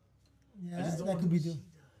down. yeah, just don't that want could be to do.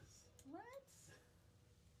 What?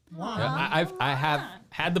 Wow. Yeah, I have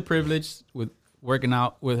had the privilege with working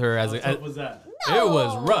out with her as How a. tough was that? It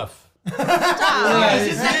was rough. As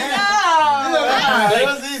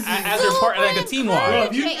a part, like a team Bro, wad.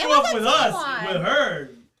 if you It grew was up a with team us, wad. with her,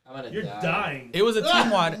 I'm gonna you're die. dying. It was a team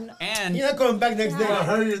wad, and You're not coming back next day. I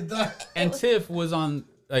heard you die. Tiff was on.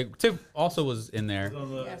 Like Tiff also was in there. On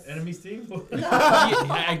the Yes. enemy's team. Well,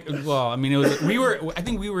 I mean, it was. We were. I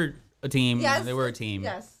think we were a team. Yes. They were a team.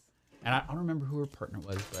 Yes. And I don't remember who her partner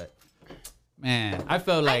was, but man, I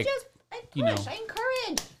felt like I push, you know. I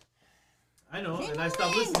encourage. I know, and I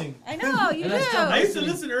stopped listening. I know, you do. I used to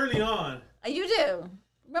listen early on. You do.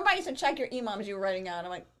 Remember I used to check your emails you were writing out. I'm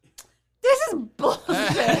like, this is bullshit.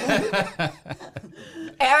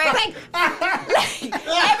 Eric, like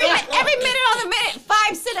every minute on the minute,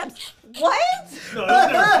 5 sit-ups. What? No,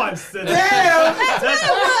 that's never 5 sit-ups.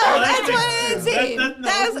 That's what it is.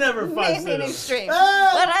 That's never 5 amazing sit-ups. extreme.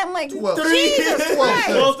 But I'm like, 12. Jesus Christ.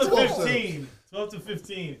 12 to 12 15. 12 to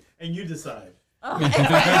 15. And you decide. Oh,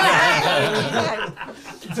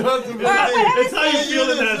 It's how you feel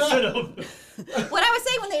in that sit-up. What I was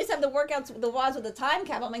saying when they used to have the workouts, the WODs with the time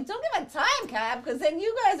cap, I'm like, don't give a time cap, because then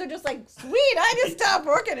you guys are just like, sweet, I just stopped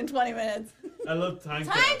working in 20 minutes. I love time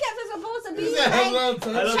Time caps. caps are supposed to be Yeah, like, I love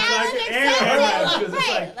challenge time caps and accepted. because it's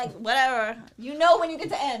Right, like whatever. You know when you get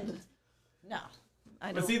to end. No, I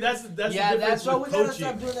don't. But see, that's the Yeah, difference that's why we with gotta coaching.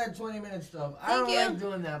 stop doing that 20-minute stuff. I Thank don't you. like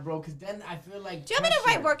doing that, bro, because then I feel like. Do you want me to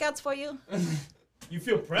write workouts for you? You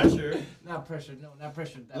feel pressure, Not pressure. No, not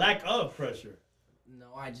pressure. That, lack of pressure. No,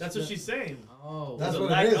 I just. That's what she's saying. Oh. That's There's a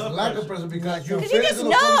what lack it is. of Lack pressure. of pressure because you're Because you just finishing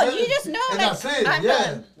the know, 20 you minutes, just know and that that's it. I'm Yeah.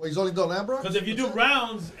 done. Well, he's only done that, bro. Because if you do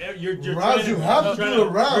rounds, you're rounds, trying you have to trying do the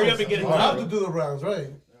rounds. Hurry up and get it You have to done. do the rounds, right?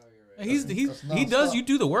 He does. You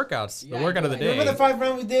do the workouts. The Yeah, workout of the I day. Remember the 5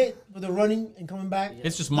 round we did with the running and coming back?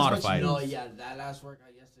 It's just That's what modified. you No, yeah, that last workout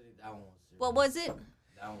yesterday, that one was. Serious. What was it?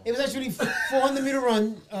 That one. It was actually 400 meter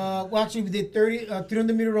run. Well, actually, we did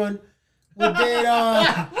 300 meter run. We did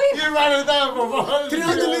You're running down for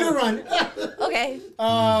 300 meter run. Okay.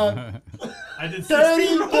 I did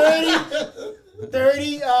 30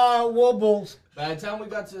 wall balls. By the time we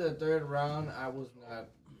got to the third round, I was not.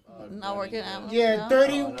 Not working out. Yeah, No?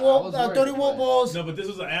 30 Oh, no, I wall, was 30 working, wall but- balls. No, but this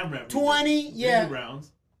was an AMRAP. 20, We yeah. did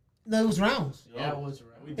rounds. No, it was rounds. Yeah, it was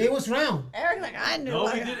around. We did. It was round. Eric, like, I knew. No,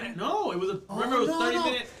 we I- didn't. No, it was a. Remember, it was no, 30 no.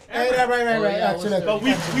 minute. Right, AMRAP. right. Oh, yeah, it was Actually, 30. But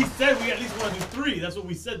we said we at least want to do 3. That's what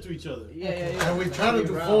we said to each other. Yeah, yeah, yeah. And we tried to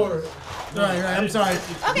do Round. 4. right. I'm sorry.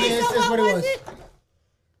 Okay, Yes, so that's what what it was was. it?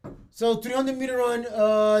 So 300 meter run,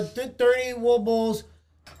 30 wall balls,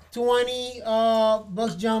 20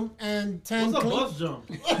 bus jump, and 10 What's a clean. bus jump?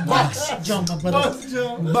 Bucks jump, my brother. Bus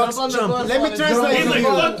jump. Bucks Jump on the jump. bus Let me while it's translate He's for like, you.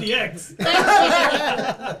 fuck the X.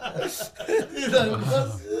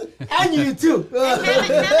 I knew you too. How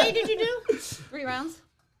many did you do? 3 rounds.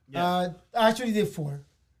 I actually did 4.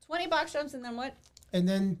 20 box jumps and then what? And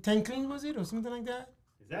then 10 clean, was it? Or something like that?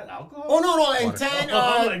 Is that alcohol? Oh, no, and 10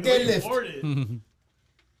 I'm like, wait, deadlift. poured it. Thank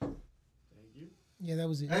you. Yeah, that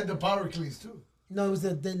was it. And the power cleans, too. No, it was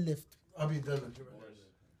the deadlift. I mean, the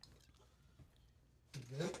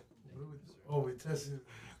Oh, we tested.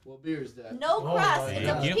 What beer is that? No crust. It's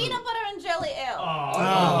a thank you. peanut butter and jelly ale.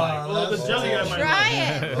 Oh, well, the jelly guy might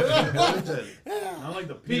Try like it. I like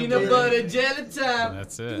the Peanut butter jelly time.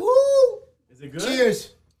 That's it. Woo! Is it good?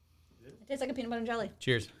 Cheers. It tastes like a peanut butter and jelly.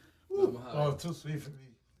 Cheers. Oh, too sweet for me.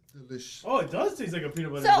 Delicious. Oh, it does taste like a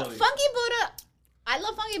peanut butter So, jelly. Funky Buddha, I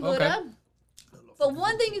love Funky Buddha. Okay. But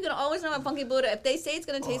one thing you can always know about Funky Buddha, if they say it's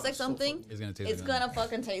going to taste like something, It's gonna taste. it's going to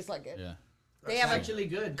fucking taste like it. Yeah. They It's have a actually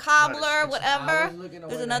good. cobbler, I whatever. was looking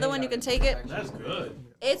There's away, another I one hate you can it. take it. That's good.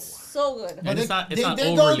 It's so good. And it's not. It's not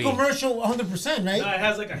they go overly. commercial 100%, No, right? it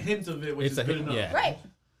has like a hint of it, which It's is a good hint, enough. yeah. Right.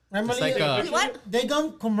 Remember, It's like What? they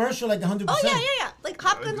go commercial like 100%. Oh, yeah. Like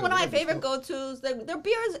Hopkins, one of my favorite go-tos. Their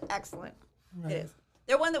beer is excellent. It is.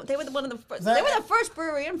 They were one of the first. That- They were the first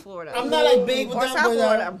brewery in Florida. I'm not like big with Or them, South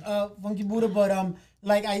but Florida. Funky Buddha, but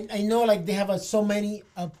like I know like they have so many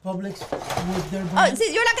Publix with their Oh, brand.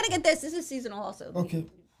 see, you're not gonna get this. This is seasonal also. Okay.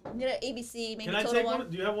 You get an ABC, maybe Can I Total take one. one?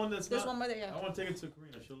 Do you have one that's There's not? one more there, yeah. I want to take it to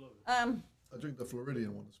Karina. She'll love it. I drink the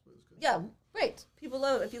Floridian one. It's good. Yeah, great. People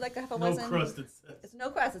love it. If you like the No Hefeweizen, crust, it says. it's no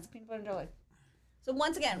crust. It's peanut butter and jelly. So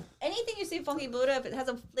once again, anything you see Funky Buddha, if it has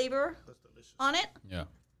a flavor That's delicious. on it, Yeah.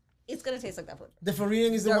 it's gonna taste like that flavor. The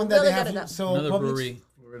Floridian is the They're one that really they good have. at that. So Another Publix, brewery.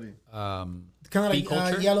 Floridian. kind of Bee like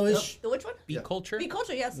Culture? yellowish. The which one? Bee culture. Bee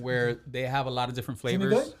Culture, yes. Where they have a lot of different it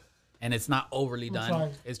flavors, good? and it's not overly I'm done.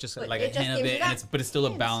 sorry. It's just But like it a just hint of gives you it, and that but it's still a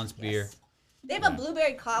hint. balanced Yes. beer. They have a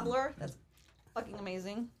blueberry cobbler that's fucking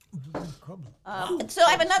amazing. So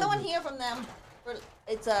I have another one here from them.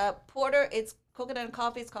 It's a porter. It's coconut and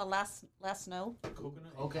coffee. It's called Last Snow. Coconut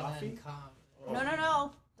and Coconut coffee? and coffee. No.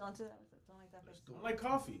 Don't do that. Don't like I like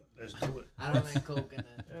coffee. Let's do it. I don't like coconut.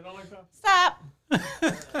 I don't like coffee. Stop.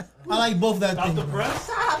 I like both that Stop thing. the bro. press.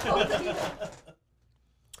 Stop. both of you.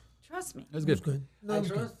 Trust me. It was It's good. good. No, I it's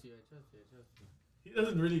good. trust you. I trust you. I trust you. He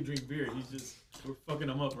doesn't really drink beer. He's just we're fucking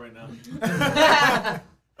him up right now.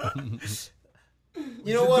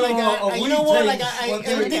 You know what? Like, you know what? Like, One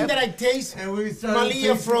thing. everything that I taste, And we started Malia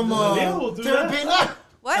tasting from Malia will do that. Terrapin.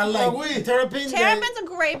 What? I like weed. Terrapin. Terrapin's a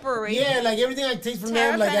great brewery. Yeah, like everything I taste from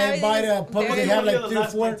them, like I Terrapin, buy the everything pub, is they very have like the 3 or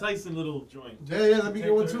last 4. Mike Tyson little joint. Yeah, let me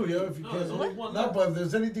get one too, yo, if you No, can. there's only one No, left. but if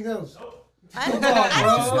there's anything else. I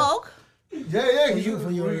don't smoke. Yeah, For you,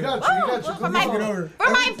 for you. We got you. Oh, We got you. for Come my, on. over. for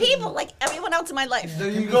my people, like everyone else in my life. There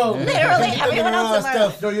you go. Literally You can everyone get else in all my that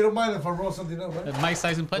life. stuff. Yo, you don't mind if I roll something up, right? The Mike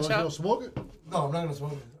Tyson punch You don't out. smoke it? No, I'm not gonna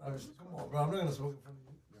smoke it. Come on, bro. I'm not gonna smoke it in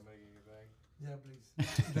front of you. Yeah, please.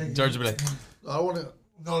 Thank you. George will be like, I don't want to.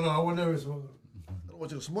 No, I would never smoke it. I don't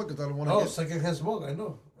want you to smoke it. I don't want to Oh, get. secondhand smoke. I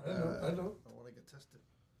know. I know. I want to get tested.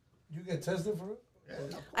 You get tested for it?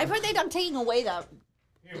 I've heard they're done taking away that.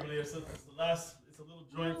 Here, Malia, it's the last. It's a little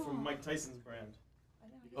joint from Mike Tyson's brand.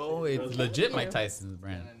 oh, it's legit Mike Tyson's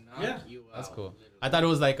brand. Yeah. That's cool. I thought it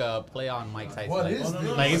was like a play on Mike Tyson. What like, is this?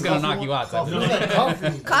 like he's gonna knock you out. type Coffee. of It's thing. like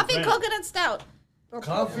coffee. Coffee Right. coconut stout. Or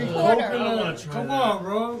Coffee, porter. I don't wanna coconut. try Come that. on,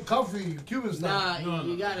 bro. Coffee, Cuban Nah, style.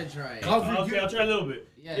 you gotta try it. Coffee, Okay, I'll try a little bit.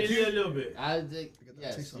 Yeah, Yeah, a little bit. I think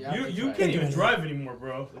yes. taste You, something. have to You try can't it. even drive anymore,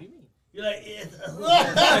 bro. What do you mean? You're like, yeah.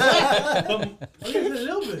 Okay, a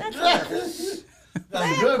little bit. That's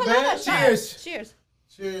Hey, good, pull man. out a shot. Cheers. Cheers.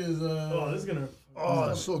 Cheers. Oh, this is gonna. Oh,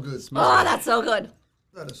 that's so good. Oh, that's so good.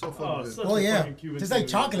 That is so Oh, fucking good. such Oh, a yeah. fucking Cuban Tastes like thing.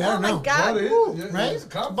 chocolate. I Oh don't my know. god. That is, Ooh. yeah, Right? it's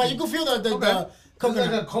coffee. But you can feel the Okay. coconut. It's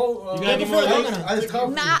like a cold. You You got can any feel more the of those? coconut. Iced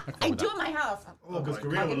coffee. Nah, I do in my house. Oh, because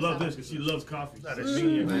Korea would love this because she loves coffee. That is She's so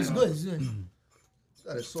bringing it good. It's right good. It's good.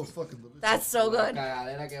 That is so fucking delicious. That's so good. now.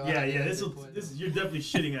 Yeah, this you're definitely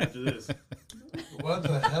shitting after this. What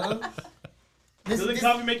the hell? Doesn't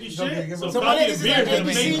coffee make you Okay, shit? give So us- So coffee what and is beer it? is gonna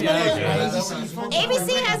make ABC, you man? shit. ABC is fun.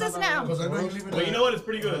 ABC has this now. Because I know you leave it. But you know what? It's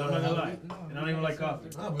pretty good. I'm not gonna lie. And I don't even like coffee.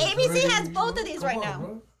 ABC has both of these right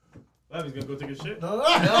now. Well, he's gonna go take a shit. No,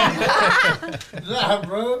 nah,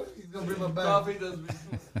 bro. He's gonna bring my back. Coffee does.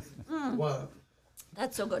 What?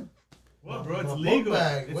 That's so good. What, bro? It's My book legal.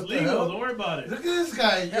 bag. It's What the legal. hell? Don't worry about it. Look at this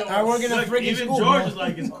guy. Yo. I work in a Look, freaking even school. George man. is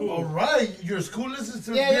like, it's All cool. right. Your school listens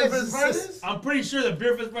to Yeah, Beer yeah, Fest it's- Fridays? I'm pretty sure the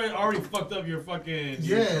Beer Fest Friday already fucked up your fucking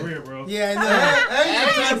Yeah. career, bro. Yeah, I know. And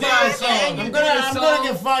you turned down a song. I'm gonna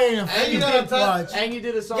get fired in a And you freaking did big watch. And you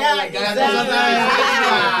did a song Yeah, like exactly.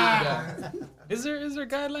 Is there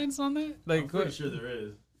guidelines on that? Like I'm pretty sure there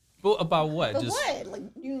is. well, about what? But Just what? Like,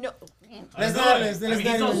 you know. Man. Let's I know not- it. let's I mean, not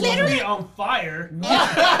he's on even- social media on fire.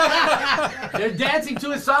 They're dancing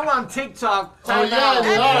to his song on TikTok. Oh, yeah, they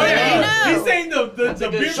I are. don't know. He's saying the Beer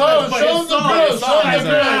Fest, Show but him his the song. girls, His show song him is the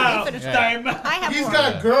girls. out. Yeah. Time out. I have He's more.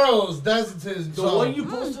 got girls dancing to his The song. one you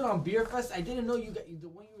posted on Beer Fest, I didn't know you got the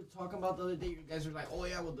one you were talking about the other day. You guys were like, "Oh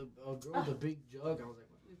yeah, with the girl with the big jug." I was like, "What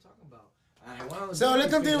are you talking about?" And I went on the So Beer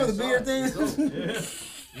let's Fest continue page, with the I beer saw it. thing. It was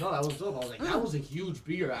dope. No, that was dope. I was like, that was a huge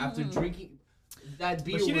beer. After drinking that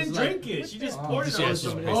beer, But she was didn't like, drink it. She just Oh, poured it yeah, on she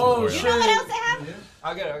somebody. just- Oh, You shit. know what else they have?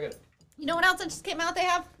 I'll get it. You know what else that just came out? They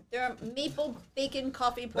have their maple bacon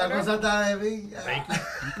coffee La porter. cosa está heavy.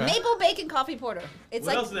 Maple bacon coffee porter. It's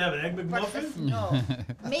What like else do they have? An egg breakfast. McMuffin? No,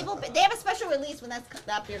 they have a special release when that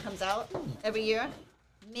beer comes out every year.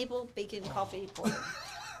 Maple bacon coffee porter.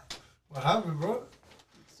 What happened, bro?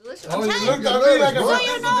 It's delicious. Oh, I'm you telling looked you. at me like So a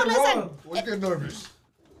you know, listen. Why get nervous?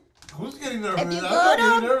 Who's getting nervous? If you I'm go not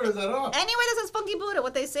down- getting nervous at all. Anyway, this is Funky Buddha.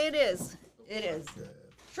 What they say it is. It is.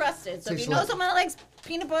 Trusted. So if Takes you know like- someone that likes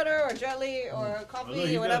peanut butter or jelly or Oh, look, coffee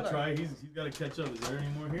he's or gotta whatever. try. He's got to catch up. Is there any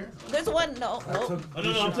more here? There's one. No. No. Oh,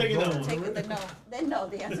 no, I'm taking that one. Take it. No. Then no.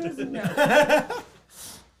 The answer is no.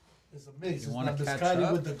 It's a mix. It's wanna not catch biscotti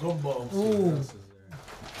up? with the gumbo. Ooh.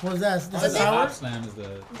 What's that? This So is this- sour? Pop Slam is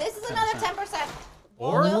the This is another 10%.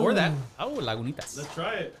 or that. Oh, Lagunitas. Let's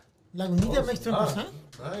try it. Lagunitas makes 10%?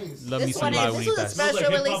 Nice. Love me This some one is. This was a Lagunitas. Smells like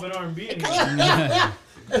special hip hop release. and R&B.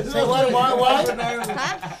 So why?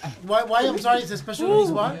 Huh? Why? I'm sorry, it's a special release.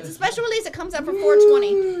 Why? It's a special release. It comes out for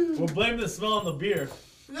 $4.20. We'll blame the smell on the beer.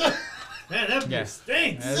 Man, that beer Yeah.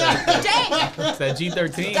 stinks. Yeah. Dang! It's that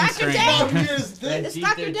G13 Dr. strain. Dang! It's It's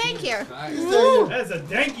Dr. Dank here. That's a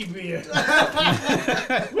danky beer.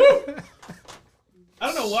 I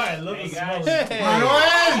don't know why I love the smell. of it.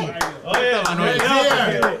 Manuel! Oh yeah, Manuel.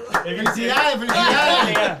 If you Felicidades,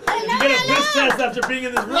 felicidades. get a piss test after being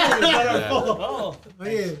in this room, it's not our fault.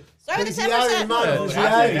 Oye, Sorry, the felicidades, 10%. hermano. Yeah, Felicidades, yeah,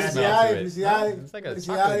 felicidades, yeah. felicidades. It's like a Felicidades.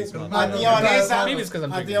 chocolatey smell. A tía Vanessa. Maybe it's 'cause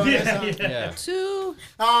I'm A tía drinking. Yeah, Vanessa. yeah. Yeah. Two.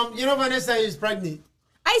 You know Vanessa is pregnant.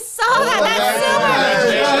 I I saw that.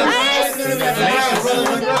 That's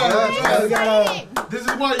super. This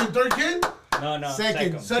is what, your third kid? No.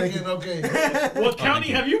 Second, okay. What county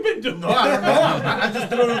have you been doing? No, I don't know. I just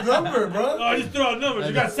threw a number, bro. Oh, I just threw out numbers.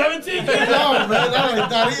 You got 17 kids? No, man, that ain't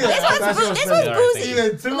that either. This one's boozy.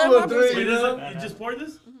 Either 2 A little or more 3, boozy. you know? You just poured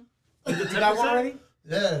this? You got one already?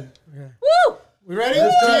 Yeah. Woo! We ready?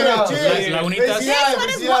 Let's try it out. Cheers.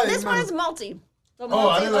 Lagunitas. This one is multi. So Oh,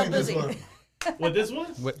 I multi, didn't like little this boozy. one. What, this one?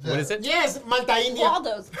 What is it? Yes, Malta India.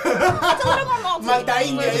 Waldo's. It's a little more multi. Malta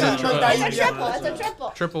India. This is Malta It's a India. triple. It's a triple.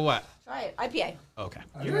 Triple what? Try it. IPA. Okay.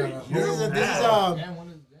 This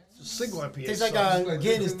is Single IPA. tastes like a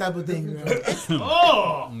Guinness type of thing.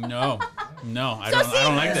 Oh! No, I So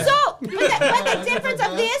don't like that. So, but the difference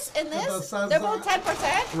of this and this, they're both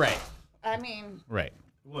 10%. Right. I mean, Right.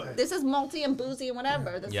 What? this is multi and boozy and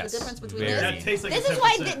whatever. That's Yes, the difference between very. this. That tastes like This a is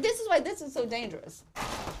why 10%. this is why this is so dangerous.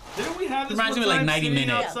 Didn't we have this Reminds one me of like time 90 sitting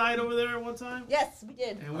minutes. outside over there one time? Yes, we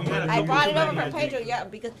did. And we had a I couple brought it too over many, for I think. Pedro, yeah,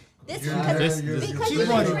 because this Yeah, because you're because cheap you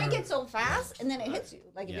on it. drink it so fast and then it hits you.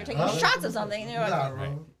 Like if you're taking Huh? shots of something and you're like, Nah,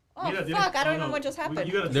 bro. oh Yeah, dude, fuck, I don't no, know what just happened.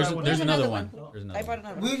 You gotta There's try one. there's Here's another another one. one. There's I another brought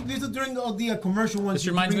one. another We one. used to drink all the commercial ones. This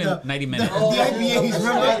reminds me of 90 minutes. The IPAs,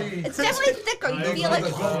 remember? It's definitely thicker. You feel like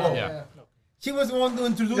Yeah. She was the one to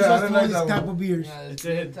introduce Yeah, I us to didn't all like these that type one. of beers. It's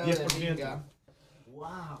a 10%.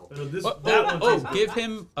 Wow. Pero this, Oh, that one tastes give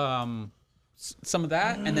him some of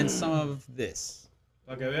that and then some of this.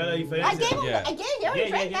 Para que vea la I diferencia. gave him. Yeah. I gave you. already Yeah,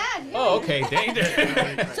 drank yeah, that. Yeah. Oh, okay. Danger.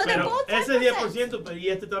 So they're Pero both ese 10%. 10% pero- y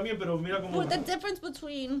este también, pero mira como... Well, the difference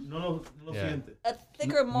between No lo Yeah. siente. a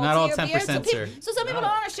thicker malty Not all beer. 10%, sir. So some people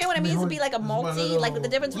don't understand what it means to be like a malty, like the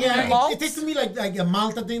difference between Yeah, malts. it tastes to me like a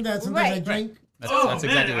Malta thing that sometimes I Right. drink. That's Oh, that's man,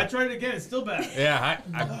 exactly I what. tried it again. It's still bad. Yeah,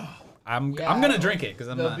 I'm gonna drink it because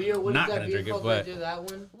I'm The not beer, what is not that gonna beer drink it, called but right there, that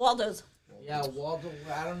one? Waldo's. Yeah, Waldo.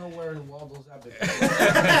 I don't know where Waldo's at. But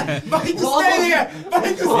But he can stay there. But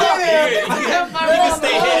he can stay there. you can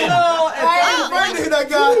stay hidden. I ain't finding that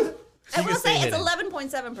guy. I can will stay say it's hidden.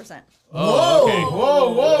 11.7%. Oh, okay. Whoa,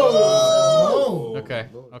 whoa. Okay.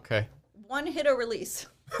 Okay. One hit or release.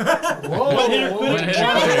 One hitter One quit. hit.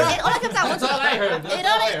 It only comes out once. all I heard.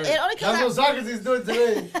 It only comes That's what out. Socrates is doing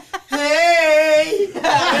today. Hey.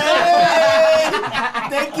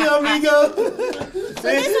 Thank you, amigo. So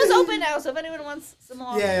this was open now. So if anyone wants some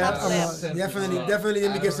more, Yeah, hop I'm, slam. definitely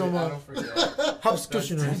let me get some hops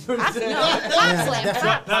cushioners. No, hop slam.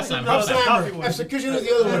 definitely. That's Hop another slam. coffee one. Executioner is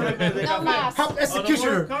the other one. No mas. Hop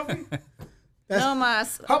executioner. Coffee? No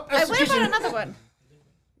mas. Hop I would have brought executioner. another one.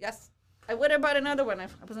 Yes. I would have brought another one. I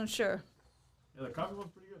wasn't sure. Yeah, the coffee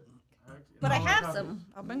one's pretty good. But I No, have coffee. some.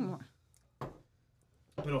 I'll bring more.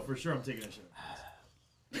 But for sure, I'm taking a shot.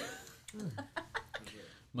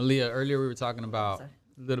 Malia, earlier we were talking about a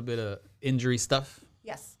little bit of injury stuff.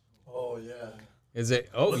 Yes. Oh, yeah. Is it?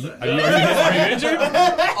 Oh, are you injured?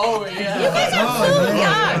 oh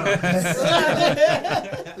yeah.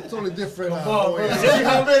 It's only different. Oh, You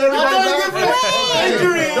have made everybody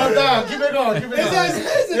Injury. No, keep it going. Keep it going.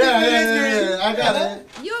 Yeah. I got it.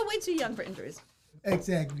 You are way too young for injuries.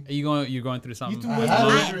 Exactly. Are you're going through something? You too I much. had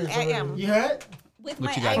I injuries am. already. You hurt? With What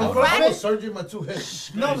my you got I going? I had a fractured, surgery in my 2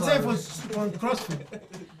 hips. No, I'm saying from CrossFit.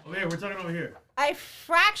 Okay, we're talking over here. I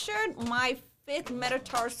fractured my 5th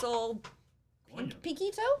metatarsal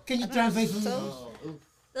pinky toe. Can you translate for me? So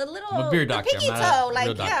the little I'm a beer doctor, the pinky I'm not a toe, real like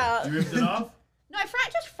doctor. yeah. You ripped it off? No, I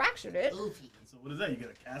just fractured it. So what is that? You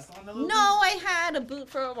got a cast on that little No, I had a boot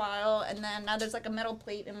for a while, and then now there's like a metal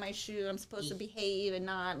plate in my shoe. I'm supposed to behave and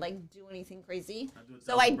not like do anything crazy.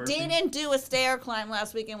 So I didn't do a stair climb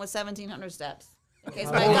last weekend with 1,700 steps. In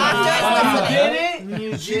case my doctor is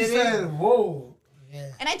listening. She said, whoa.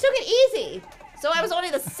 And I took it easy. So I was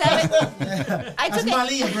only the 7th. I That's took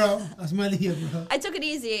Malia, it. bro. That's Malia, bro. I took it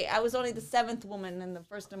easy. I was only the 7th woman and the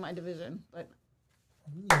first in my division, but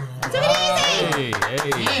I took it easy.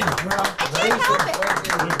 Hey. Damn, bro. I can't help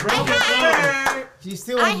it. She's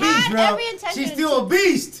still I a beast, had bro. every intention She's still a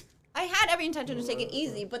beast. I had every intention to take it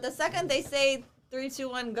easy, but the second they say 3, 2,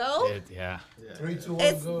 1, go, Yeah. 3, 2, 1,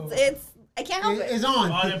 it's go. I can't help It's it.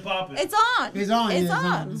 on. On and popping. It's on. It's on. It's yeah,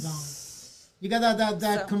 on. It's on. You got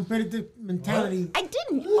that So- competitive mentality. I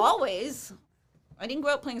didn't always. I didn't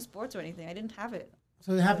grow up playing sports or anything. I didn't have it.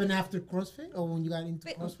 So it happened after CrossFit, or when you got into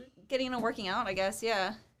Wait, CrossFit? Getting into working out, I guess.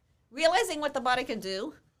 Yeah, realizing what the body could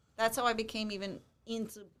do. That's how I became even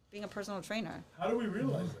into being a personal trainer. How do we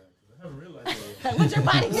realize that? 'Cause I haven't realized that. What's your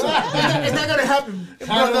body? It's not gonna happen,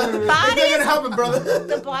 brother. The It's body not gonna is- happen, brother.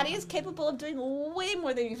 The body is capable of doing way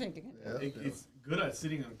more than you think. It's good at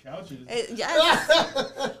sitting on couches. Yes.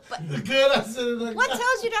 Good, I said it like What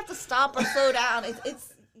tells you to have to stop or slow down?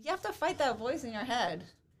 It's you have to fight that voice in your head.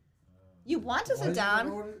 You want to sit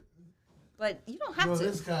down, but you don't have Yo, to.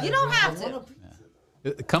 this guy, You don't bro, have I to. wanna-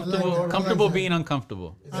 Comfortable being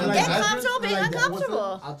uncomfortable. Is that Get like comfortable that? being Like that? What's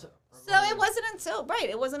uncomfortable. So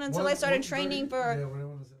it wasn't until I started training for Yeah,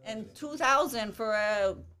 whatever it is. in 2000 for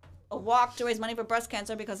a walk to raise money for breast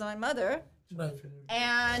cancer because of my mother. Right.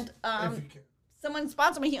 And If you can. someone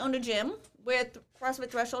sponsored me. He owned a gym where CrossFit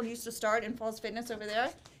Threshold used to start in Falls Fitness over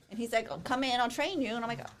there. And he's like, oh, come in, I'll train you. And I'm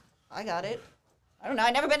like, I got it. I don't know.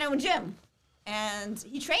 I never been in a gym. And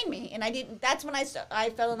he trained me. And that's when I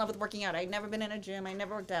fell in love with working out. I'd never been in a gym. I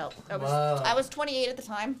never worked out. I was 28 at the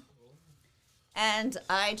time. And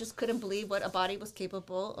I just couldn't believe what a body was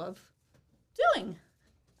capable of doing.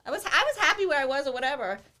 I was happy where I was or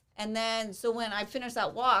whatever. And then, so when I finished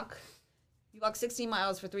that walk, you walk 16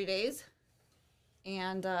 miles for 3 days.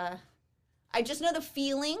 And I just know the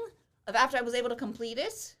feeling of after I was able to complete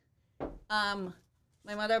it.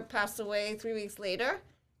 My mother passed away 3 weeks later.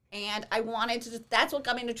 And I wanted to, that's what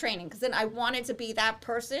got me into training. Because then I wanted to be that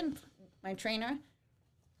person, my trainer,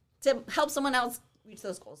 to help someone else reach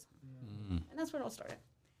those goals. And that's where it all started.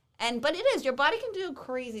 But it is, your body can do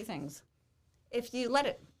crazy things if you let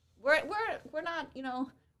it. We're not,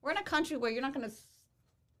 we're in a country where you're not going to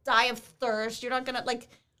die of thirst. You're not going to, like,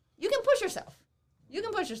 you can push yourself. You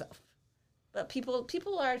can push yourself. But people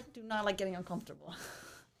do not like getting uncomfortable.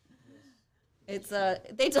 It's,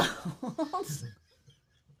 they don't.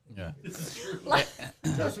 Yeah.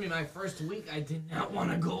 Trust me, my first week, I did not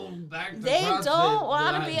want to go back to They CrossFit, don't but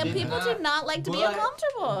want I to be, and did people do not like to be but-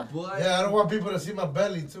 uncomfortable. But, Yeah, I don't want people to see my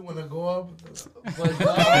belly too when I go up. but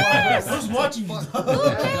Who's watching you? Who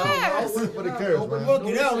cares? Nobody cares, man.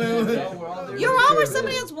 Working out, man. You're all where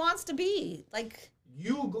somebody else wants to be. Like,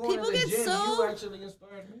 you going People to the get gym, so- you actually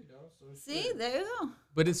inspired me, dog. So see, shit. there you go.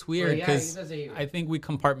 But it's weird yeah, because he does it. I think we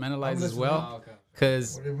compartmentalize as listening. well. Oh, okay.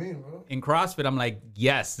 Because What do you mean, bro? in CrossFit, I'm like,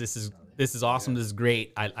 yes, this is awesome. This is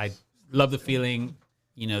great. I love the feeling.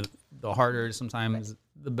 The harder sometimes,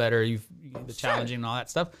 the better. The challenging and all that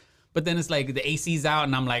stuff. But then it's like the AC's out,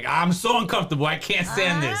 and I'm like, I'm so uncomfortable. I can't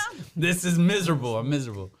stand this. This is miserable. I'm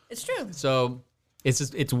miserable. It's true. So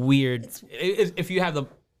it's weird. If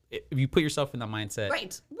you put yourself in that mindset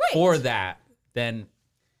Right. for that, then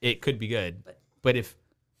it could be good. But if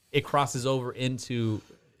it crosses over into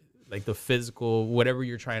like the physical, whatever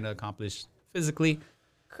you're trying to accomplish physically,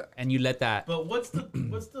 and you let that. But what's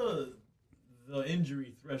the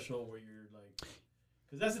injury threshold where you're like,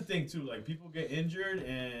 because that's the thing too. Like people get injured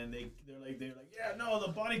and they're like yeah, no,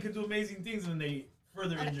 the body could do amazing things, and they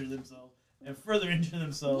further injure themselves and further injure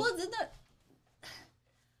themselves. Well,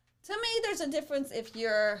 to me, there's a difference if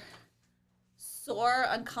you're sore,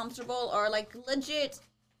 uncomfortable, or like legit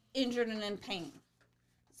injured and in pain.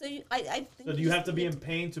 So I think. So do you have to be in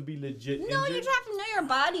pain to be legit No, injured? you have to know your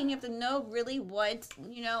body, and you have to know really what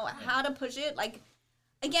how to push it. Like,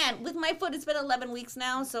 again, with my foot, it's been 11 weeks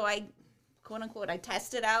now, so I, quote unquote, I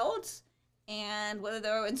test it out, and whether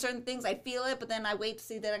there are in certain things I feel it, but then I wait to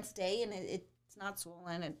see the next day, and it's not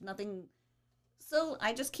swollen, and nothing. So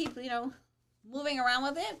I just keep moving around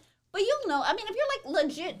with it. But you'll know. I mean, if you're like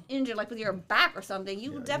legit injured, like with your back or something,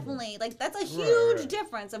 you definitely like that's a huge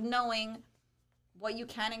difference of knowing what you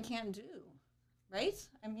can and can't do, right?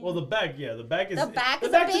 I mean, Well, the back is The back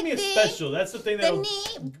is a to me big is thing. special. That's the thing the that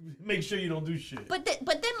knee. make sure you don't do shit. But then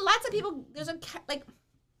lots of people like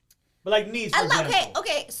But like knees, for example.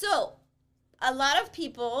 okay. So a lot of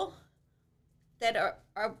people that are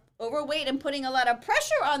overweight and putting a lot of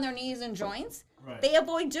pressure on their knees and joints, Right. they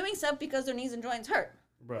avoid doing stuff because their knees and joints hurt.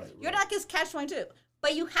 Right. Your neck is catch-22,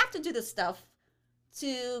 but you have to do this stuff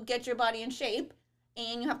to get your body in shape,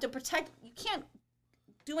 and you have to protect. You can't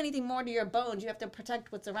do anything more to your bones. You have to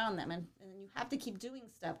protect what's around them, and you have to keep doing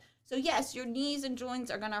stuff. So yes, your knees and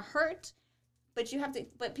joints are gonna hurt, but you have to.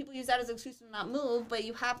 But people use that as an excuse to not move. But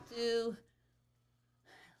you have to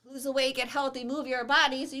lose the weight, get healthy, move your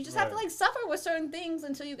body. So you just have to Right. like suffer with certain things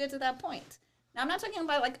until you get to that point. Now I'm not talking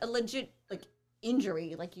about like a legit like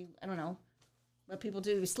injury, like I don't know. What people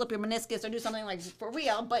do, you slip your meniscus or do something like for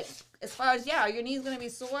real. But as far as your knee's gonna be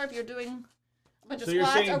sore if you're doing a bunch of So you're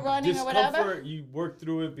squats saying or running or whatever. discomfort, you work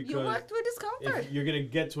through it because You work through discomfort. if you're gonna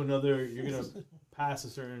get to another, you're gonna pass a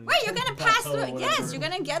certain. Right, you're gonna pass plateau through or it. whatever. Yes, you're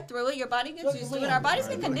gonna get through it. Your body gets used to it. Our bodies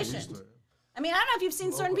get conditioned. I mean, I don't know if you've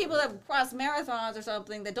seen certain people that cross marathons or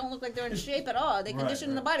something that don't look like they're in shape at all. They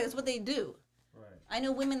condition the body. That's what they do. Right. I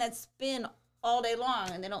know women that spin all day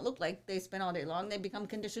long and they don't look like they spin all day long. They become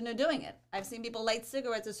conditioned to doing it. I've seen people light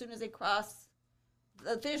cigarettes as soon as they cross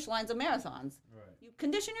the finish lines of marathons. Right. You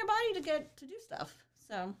condition your body to do stuff.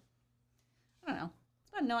 So I don't know.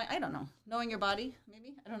 It's about knowing. I don't know. Knowing your body,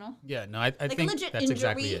 maybe. I don't know. Yeah, no, I Like think legit that's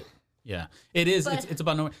exactly injury. it. Yeah, it is. But- It's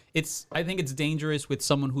about knowing. I think it's dangerous with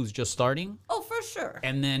someone who's just starting, Oh, for sure.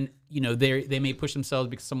 and then they may push themselves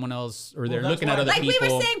because someone else or they're that's looking at why- other Like people.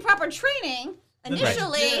 we were saying, proper training The next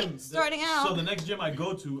initially, gym, starting out. So the next gym I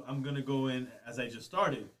go to, I'm gonna go in as I just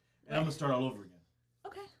started, and I'm gonna start all over again.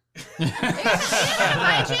 Okay. You can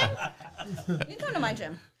my gym. You can come to my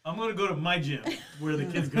gym. I'm gonna go to my gym where the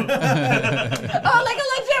kids go. Oh, like a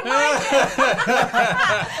legit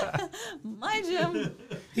my gym.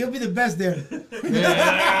 He'll be the best there.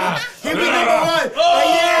 Yeah. He'll be number one. Put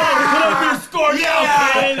up your score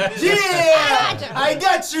now, kid. Yeah, I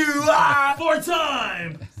got you. Ah.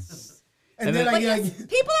 4-time. And then But like, yes,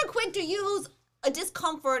 people are quick to use a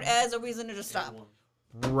discomfort as a reason to just stop.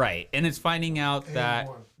 Right, and it's finding out that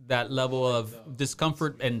level of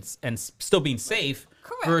discomfort and still being safe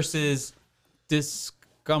Correct. versus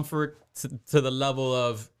discomfort to the level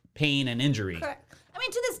of pain and injury. Correct. I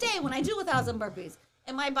mean, to this day, when I do 1,000 burpees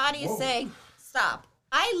and my body is saying stop,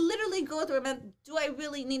 I literally go through and do I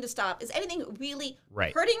really need to stop? Is anything really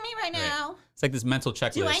Right. hurting me right now? It's like this mental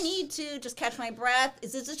checklist. Do I need to just catch my breath?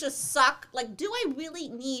 Is this just suck? Like, do I really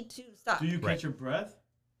need to stop? Do you catch Right. your breath?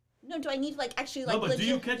 No, do I need to like actually No, like but legit?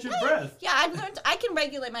 do you catch your Yeah, breath? Yeah, I've learned I can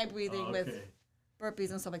regulate my breathing with Okay.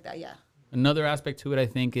 burpees and stuff like that. Yeah. Another aspect to it, I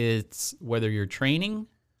think, is whether you're training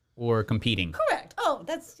or competing. Correct. Oh,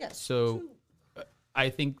 that's yes. So I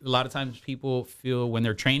think a lot of times people feel when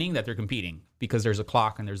they're training that they're competing because there's a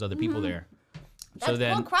clock and there's other people there. That's, So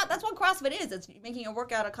then, that's what CrossFit is. It's making a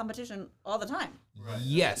workout a competition all the time.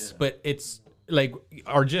 yes, but it's like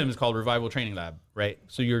our gym is called Revival Training Lab, right?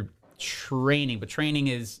 So you're training, but training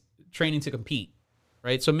is training to compete,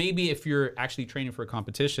 right? So maybe if you're actually training for a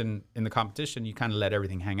competition, in the competition, you kind of let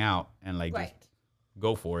everything hang out and like Right. just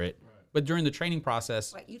go for it. But during the training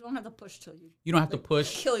process, Right. You don't have to push till you don't have to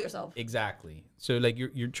push. kill yourself. Exactly. So like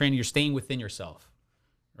you're training, you're staying within yourself,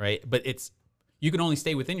 right? But you can only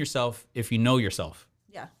stay within yourself if you know yourself.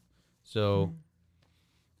 Yeah. So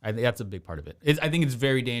I think that's a big part of it. I think it's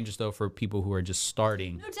very dangerous though for people who are just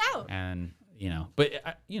starting. No doubt. And but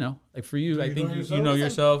like for you, I think know you yourself? know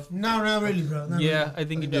yourself. no, not really, bro. Not Yeah, I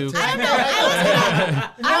think you do.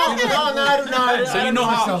 I don't know. No. So you know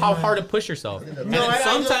how hard to push yourself. And then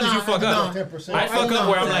sometimes you fuck up. I fuck up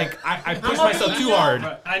where I'm like I push myself too hard.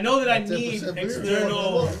 Right. I know that I need 10%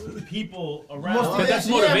 external people around. Most But that's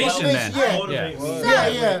Yeah, motivation then. yeah. Motivate me.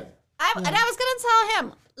 Yeah. And I was gonna tell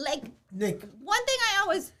him like Nick. one thing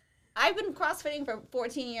I've been CrossFitting for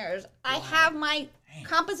 14 years. I have my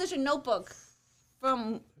composition notebook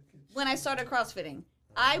from when I started CrossFitting.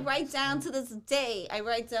 I write down to this day, I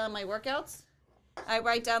write down my workouts. I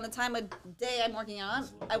write down the time of day I'm working on.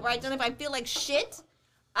 I write down if I feel like shit.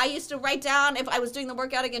 I used to write down if I was doing the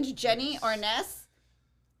workout against Jenny or Ness,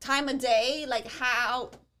 time of day, like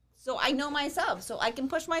how, so I know myself, so I can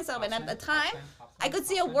push myself. And at the time, I could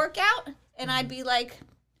see a workout and I'd be like,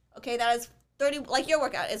 okay, that is 30, like your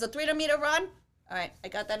workout is a 300-meter run. All right, I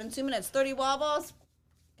got that in 2 minutes. 30 wall balls.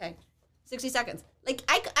 Okay, 60 seconds. Like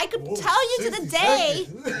I could tell you to the day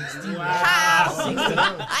how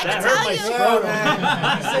I could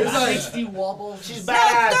tell you. 60 wobbles. She's No,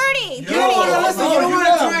 badass. 30. You 30. don't want to listen. You don't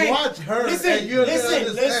want to train. Watch her. Listen, and you'll understand.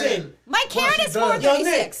 listen. My Karen is she does. Yo,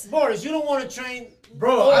 Nick, 436. Boris, you don't want to train.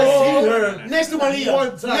 Bro, I seen her. Next to one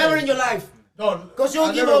Malia. time. Never in your life. No, Because you I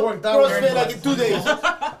won't give never up worked out very CrossFit like much. in 2 days.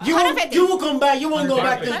 150. You will come back. You won't go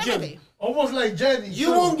back to the 150. gym. Almost like Jenny. You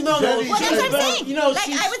too. won't- no, no. Jenny, Well, that's what I'm saying. You know, like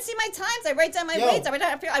she's- I would see my times. I write down my Yo. weights. I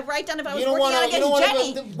write down if I was You don't working wanna- out you don't against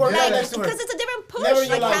wanna Jenny. work out Like, next to her. because it's a different Never push, in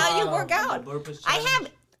your like life. how you work out. I have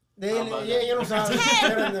You know what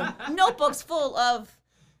 10 notebooks full of.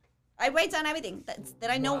 I write down everything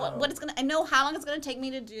that I know what it's gonna. I know how long it's gonna take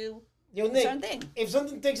me to do Yo, a certain Nick, thing. if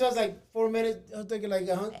something takes us like 4 minutes, it'll take it like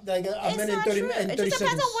a minute It's and not 30, true. and It 30 just depends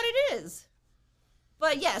seconds. on what it is.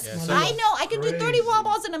 But yes, Yeah, so- I know I can do 30 Crazy. wall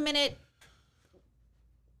balls in a minute.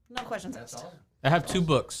 No questions asked. I have 2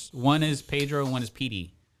 books. One is Pedro and one is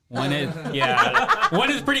PD. One is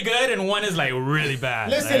one is pretty good and one is like really bad.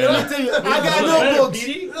 Listen, Like, let me tell you, I got no books.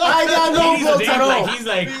 Petey? I got no he's, books at all. like, he's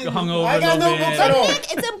like hungover I a got little no books bit. at all.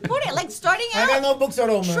 Nick, it's important. Like starting I got out, no books at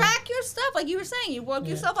all, man. track your stuff. Like you were saying, you woke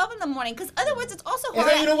yourself up in the morning. Because otherwise, it's also And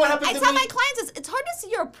hard. then you know what happened I to tell me? my clients, it's hard to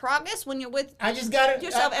see your progress when you're with I just got it.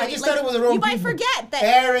 yourself. I every- just like, started with the wrong you might people. forget that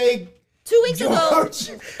Eric, 2 weeks ago, George,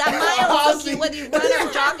 that mile took you, Ozzy. whether you run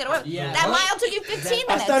or jog, or whatever, Yeah. that mile took you 15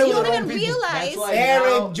 I minutes. started You with don't the even wrong people.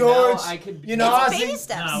 realize. George, George, I could, you know, It's Ozzy. baby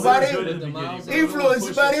steps. Nah, we Body- were good at the the beginning. miles, Influence,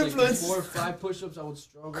 push-ups, bad like influence. 4 or 5 push-ups, I would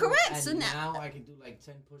struggle. Correct, And so now now- I can do like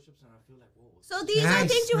 10 push-ups, and I feel like, whoa. So these are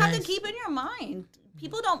Nice, things you have to nice. keep in your mind.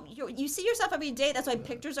 People don't. You see yourself every day. That's why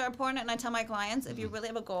pictures are important. And I tell my clients, if you really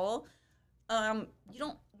have a goal, you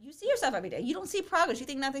you see yourself every day. You don't see progress. You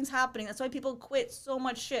think nothing's happening. That's why people quit so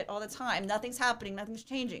much shit all the time. Nothing's happening. Nothing's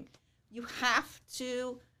changing. You have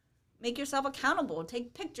to make yourself accountable.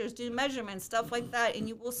 Take pictures, do measurements, stuff like that, and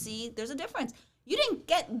you will see there's a difference. You didn't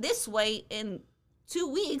get this way in 2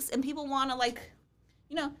 weeks, and people want to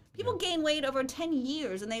people gain weight over 10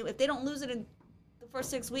 years, and if they don't lose it in the first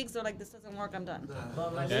 6 weeks, they're like, this doesn't work, I'm done.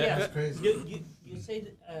 But like, That's crazy. you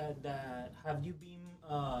said that have you been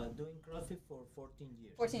doing CrossFit for 14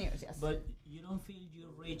 years? 14 years, yes. But you don't feel you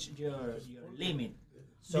reached your limit.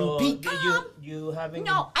 So peaked? you haven't.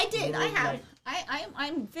 No, I did. I improved, have. like-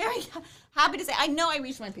 I'm very happy to say I know I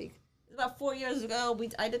reached my peak. It was about 4 years ago.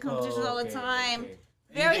 I did competitions all the time. okay.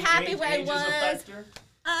 Very Anything happy age- where I age is a was. factor?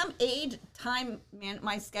 Age, time, man,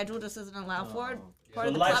 my schedule just doesn't allow for it. Part So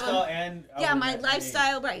of the lifestyle problem. and Yeah, my age.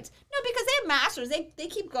 lifestyle, right. No, because they have masters. They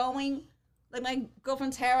keep going. Like my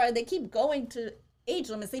girlfriend Tara, they keep going to age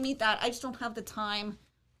limits. They meet that. I just don't have the time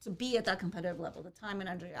to be at that competitive level. The time and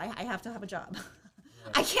energy. I have to have a job.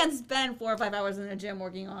 I can't spend 4 or 5 hours in the gym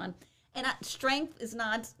working on. And strength is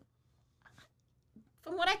not.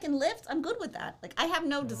 From what I can lift, I'm good with that. Like I have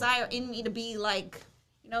no desire in me to be like,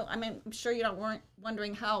 I mean, I'm sure you're not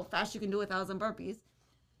wondering how fast you can do 1,000 burpees.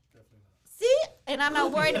 See, and I'm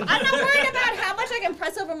not worried. I'm not worried about how much I can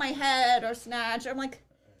press over my head or snatch. I'm like,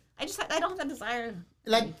 I don't have that desire.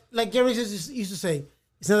 Like Gary used to say,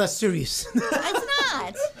 it's not that serious. It's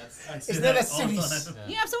not. It's not that serious. If someone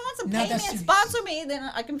wants to Not pay me that and serious. sponsor me, then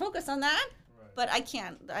I can focus on that. But I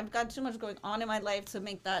can't. I've got too much going on in my life to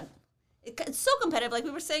make that. It's so competitive. Like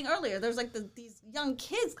we were saying earlier, there's like these young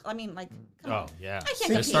kids. I mean, like, come on. Oh yeah, I can't they're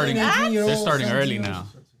compete starting. with that. They're starting early now.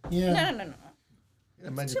 Yeah. No.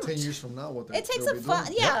 Imagine 10 years from now what It takes they'll some be fun.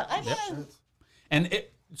 doing. Yeah, I mean, And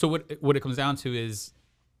so what it comes down to is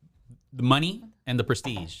the money and the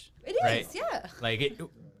prestige. it is. right? Yeah. Like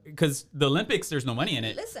because the Olympics, there's no money in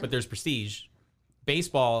it, Listen. but there's prestige.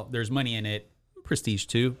 Baseball, there's money in it, prestige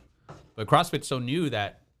too. But CrossFit's so new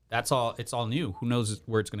that it's all new. Who knows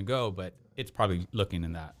where it's going to go? But it's probably looking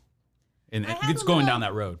in that, and I have it's a going little- down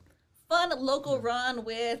that road. Fun local run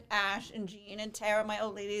with Ash and Jean and Tara, my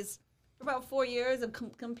old ladies, for about 4 years of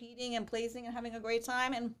competing and placing and having a great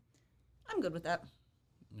time, and I'm good with that.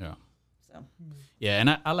 Yeah, So yeah,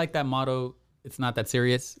 and I like that motto. It's not that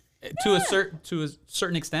serious to a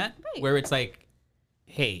certain extent, Right. where it's like,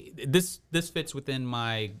 hey, this fits within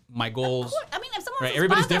my goals. I mean, if someone Right, wants to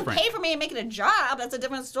everybody's sponsor and different. pay for me and make it a job, that's a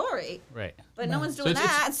different story. Right. But no one's So doing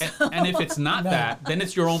that. So. and if it's not that, then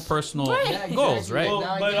it's your own personal Right. goals, right? Well,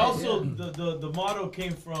 Now but you- also the motto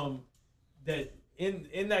came from that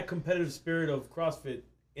in that competitive spirit of CrossFit.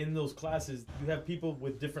 In those classes, you have people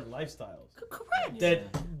with different lifestyles. Correct. That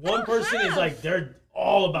one don't person is have. like they're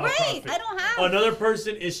all about Right, CrossFit. I don't have. Another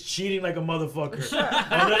person is cheating like a motherfucker.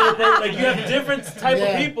 Another person, like you have different type Yeah.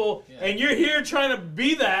 of people, and you're here trying to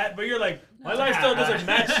be that, but you're like, my lifestyle doesn't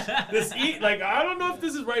match this. Like I don't know if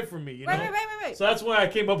this is right for me. You know? Right. So that's why I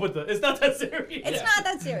came up with the. It's not that serious. It's not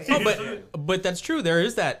that serious. Oh, but that's true. There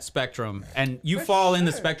is that spectrum, and you fall in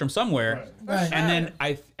the spectrum somewhere. Right. And then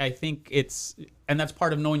I think and that's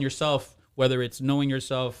part of knowing yourself. Whether it's knowing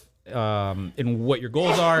yourself in what your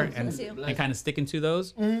goals are and kind of sticking to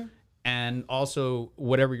those, and also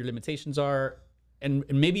whatever your limitations are, and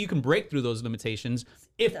maybe you can break through those limitations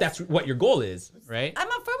if that's what your goal is, right? I'm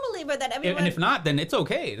a firm believer that everyone. And if not, then it's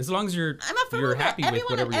okay as long as you're I'm a firm believer happy that with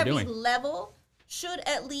everyone whatever at you're every doing. level should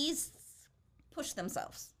at least push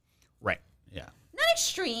themselves. Right. Yeah. Not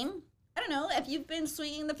extreme. I don't know. If you've been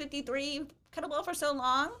swinging the 53 kettlebell for so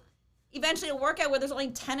long, eventually a workout where there's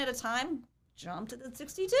only 10 at a time, jump to the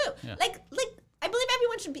 62. Yeah. Like I believe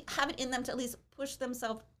everyone should have it in them to at least push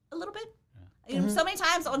themselves a little bit. You know, so many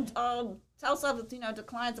times I'll tell stuff, to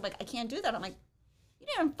clients, I'm like, I can't do that. I'm like, you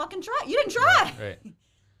didn't even fucking try. You didn't try. Right.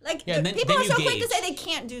 Like, Yeah, and then people are you so quick to gauge. say they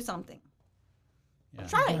can't do something. Yeah.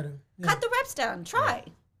 Try. Got it. Yeah. Cut the reps down. Try.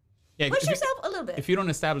 Yeah, Push if you- yourself a little bit. If you don't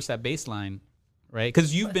establish that baseline, right?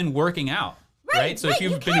 Because you've been working out, right? So if you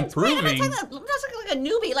you've been can't- right, improving, I'm not talking like a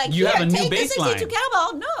newbie. Like, You here, have a new take the 62 baseline.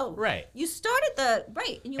 kettlebell. No. Right. You start at the,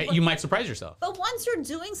 right. And you might surprise yourself. But once you're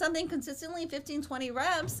doing something consistently, 15, 20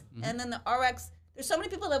 reps, Mm-hmm. and then the RX, there's so many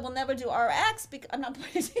people that will never do RX because I'm not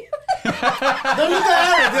pointing to you. Don't use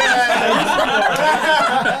that.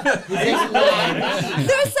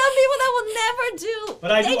 There's some people that will never do.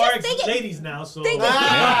 But I they do just RX think ladies now, so they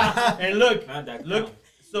and look.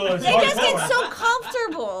 So it's They hard just to get work. so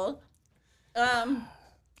comfortable.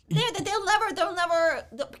 There that they'll never,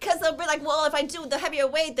 because they'll be like, well, if I do the heavier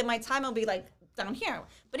weight, then my time will be like down here.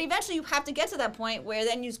 But eventually, you have to get to that point where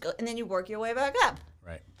then you just go and then you work your way back up.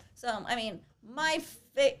 Right. So I mean,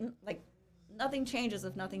 nothing changes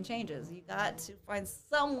if nothing changes. You got to find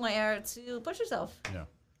somewhere to push yourself. Yeah.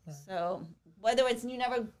 So whether it's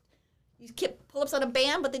you keep pull-ups on a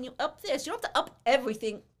band, but then you up this. You don't have to up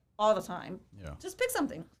everything all the time. Yeah. Just pick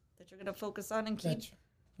something that you're gonna focus on and keep Gotcha.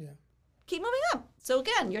 Yeah. keep moving up. So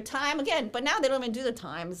again, your time again, but now they don't even do the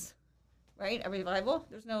times, right? At Revival,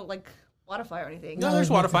 there's no like Waterfy or anything. No, there's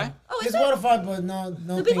Waterfy. Oh, is It's there? Waterfy, but no.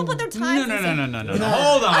 Do people put their time? No.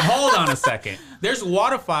 Hold on a second. There's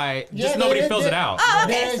Waterfy, just nobody fills it out. Oh,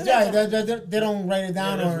 okay. There's, yeah, they don't write it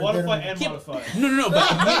down There's or they Waterfy don't. and Modify. No, but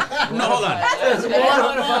hold on. I'm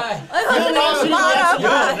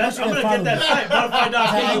gonna get that site.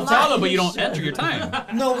 Modify.com. Follow, but you don't enter your time.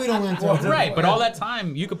 No, we don't enter. Right, but all that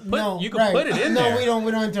time you could put right. put it in there. No, we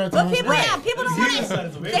don't enter our But time. people, yeah, people don't want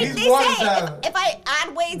to. They say if I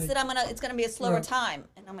add weights, that it's gonna be a slower time,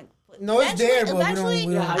 and I'm like. No, it's there, but we eventually,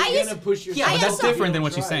 don't. How I you used, gonna push your? Yeah, but that's different than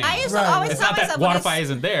what you're saying. I used to Right. always It's tell not that myself Waterfy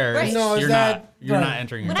isn't there. Right. It's No, it's you're that- not right.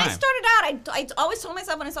 entering your when I time. started out, I always told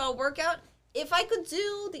myself when I saw a workout, if I could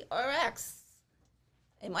do the RX,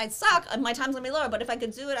 it might suck, and my time's gonna be lower, but if I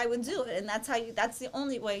could do it, I would do it, and that's the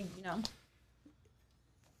only way,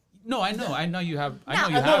 No, I know you have. I know No,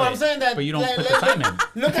 you No, have but I'm it, saying that. but you don't put the time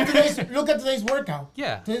in. Look at today's workout.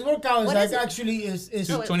 Yeah. Today's workout is What like is it? actually is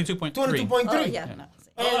 22.3. 22.3. Oh yeah, no.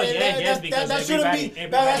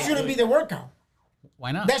 That shouldn't be the workout.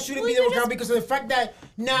 Why not? That shouldn't be the workout because of the fact that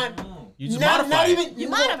You just not modify it. even You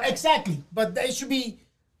modify it. exactly, but it should be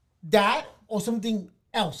that or something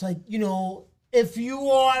else. Like if you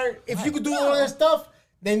could do all that stuff,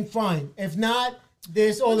 then fine. If not,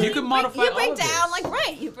 there's all You could modify You all bring of down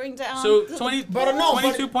this. you bring down. So the-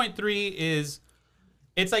 22.3 is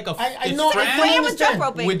it's like I know. friend I Bring don't with jump understand.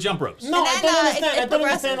 roping. with jump ropes. No, And I then, don't understand. it I don't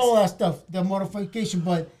understand progresses. all that stuff, the modification,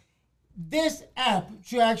 but this app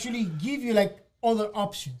should actually give you like other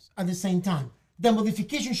options at the same time. The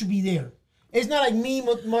modification should be there. It's not like me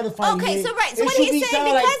modifying Okay, it. so right. So It what should he's be saying,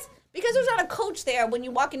 kinda because there's not a coach there when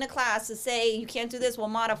you walk into class to say you can't do this, we'll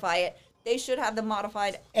modify it. They should have the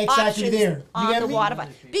modified Exactly options there. You on get the me? modify.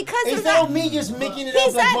 Because there's instead not, of me just making it He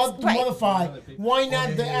up like says- right. modify, why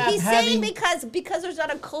not the app he's having? saying because there's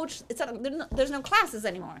not a coach. There's no classes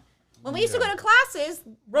anymore. When we used to go to classes,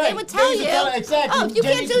 they Right, would they tell used you, to tell- exactly. oh, if you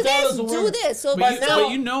Jenny can't used do to tell this, us the do word. this. So But now-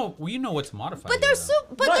 you know what's modified. But they're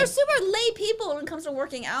Right. super lay people when it comes to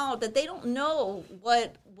working out that they don't know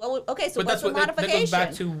what okay, so But what's that's the what that modification? goes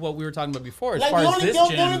back to what we were talking about before. As Like far the as only, this the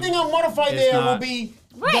gym, only thing I'll modify is there will not- be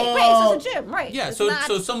right, so it's a gym, right. Yeah, It's so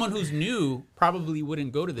not- someone who's new probably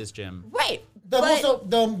wouldn't go to this gym. right. the but- muscle,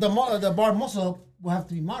 the bar muscle will have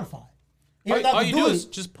to be modified. You don't have All to you do it. is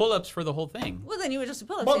just pull-ups for the whole thing. Well, then you would just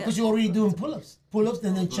pull But it. because you're already doing pull-ups,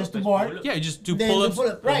 and then chest to bar. Yeah, you just do then pull-ups. the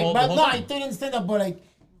pull-up. the Right, whole- but the whole no, I time. totally understand that. But like,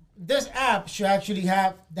 this app should actually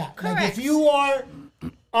have that. Like, Correct. if you are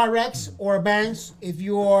RX or bands, if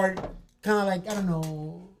you are kind of like I don't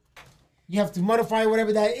know, you have to modify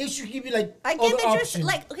whatever that. It should give you like I other get that you're options.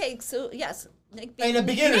 like okay, so yes, Nick and the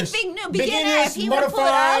beginners, Nick being new, beginner, if he would pull it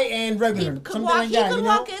modify, up, and he regular, could something walk. like He that. could You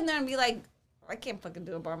walk know? in there and be like, I can't fucking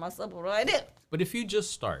do a bar muscle up. What do I do? But if you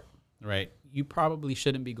just start, right, you probably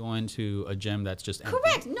shouldn't be going to a gym that's just empty.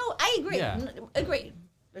 Correct. No, I agree. Yeah.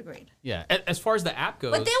 Agreed. Yeah. As far as the app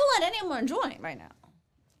goes. But they won't let anyone join right now.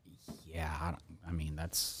 Yeah, I mean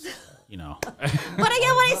that's But I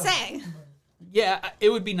get what he's saying. Yeah, it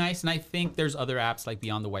would be nice, and I think there's other apps like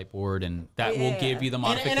Beyond the Whiteboard, and that will give you the And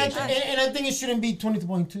modifications. I think it shouldn't be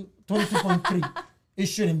 22.2, 22.3. It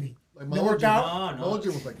shouldn't be. Like The workout. My old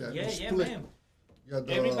gym was like that. Yeah, It's yeah, split. man. You had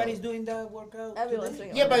the, Everybody's doing that workout. Everyone's today?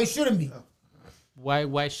 doing Yeah, but it shouldn't be.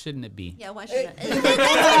 Why shouldn't it be? Yeah, why shouldn't it?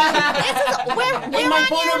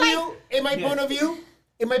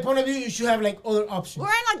 In my point of view, you should have like other options. We're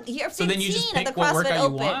in like year 15 So then you just at the pick what CrossFit workout you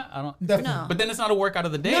Open. want. I don't. Definitely. No. But then it's not a workout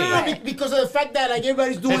of the day. No, because of the fact that like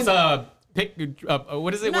everybody's doing. It's a pick.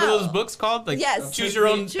 What is it? What are No. those books called? Like Yes. choose your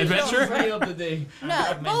own Choose your own adventure. adventure. of the day.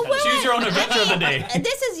 No, but we're Choose your own adventure of the day. And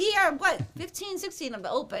this is year, 15, 16 of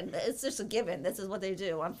the Open. It's just a given. This is what they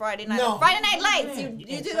do on Friday night. No. On Friday Night Lights,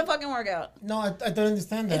 you do the fucking workout. No, I don't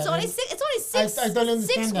understand that. It's only six. I don't understand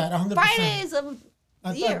six that 100%. Fridays of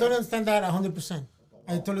I the year. don't understand that 100%.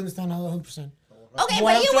 I totally understand that 100%. Okay, What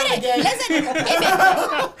but I'm you trying to wouldn't. get- Listen,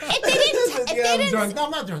 if they didn't, Yeah, I'm drunk. No,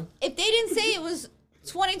 I'm not drunk. if they didn't say it was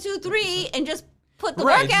 22-3 and just put the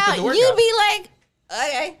Right, just workout, put the workout. you'd be like,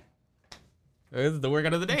 okay, It's the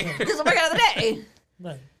workout of the day. this is the workout of the day.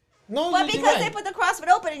 Right. No, But you're because right. they put the CrossFit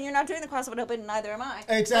Open and you're not doing the CrossFit Open, neither am I.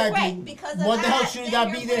 Exactly. Right, because of What the hell that, should then that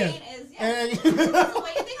your be there? brain is- yeah, that's the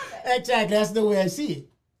way you think of it. Exactly. That's the way I see it.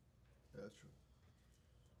 That's true.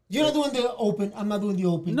 You're not doing the open. I'm not doing the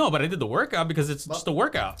open. No, but I did the workout because it's just a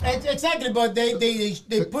workout. Exactly, but they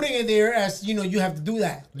putting it there as you have to do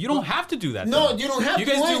that. You don't have to do that. No, though. you don't have You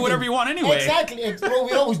to. guys do anything. wing want anyway. Exactly. It's what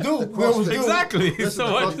we always do. We always do. Exactly. Listen, So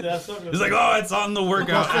the what? CrossFit- It's like, oh, it's on the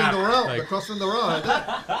workout CrossFit in app. the round, Like, the CrossFit in the round,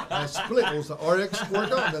 I split. It was the RX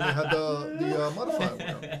workout, and then they had the modified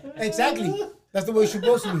workout. Exactly. That's the way it's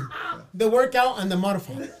supposed to be. The workout and the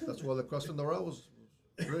modified. That's why the CrossFit in the round was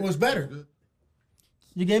great. Was better. Good.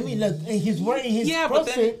 You get me? Like, and he's wearing his yeah,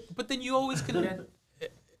 CrossFit. but then you always can.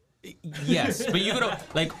 Yes, but you gotta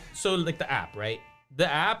like the app, right?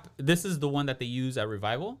 The app. This is the one that they use at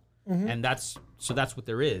Revival, and that's what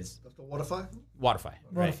there is. That's the Waterfy? Waterfy,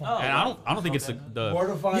 right? Waterfy. And I don't think it's the.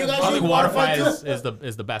 Waterfy. You I guys don't use think Waterfy Waterfy too?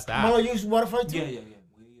 is the best Molo app. use Waterfy too? Yeah. We use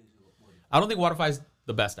I don't think Waterfy is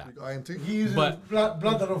the best app. INT? He uses But-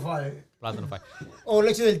 Platinify. Platinify. O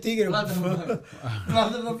leche del tigre.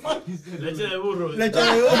 Platinify. Leche de burro. Leche de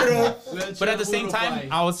burro. But at the same time,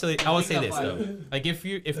 I would say this though. Like if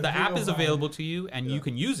the app is available to you and you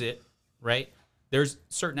can use it, right? There's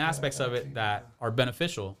certain aspects of it that are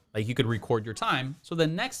beneficial. Like you could record your time, so the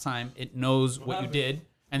next time it knows what you did,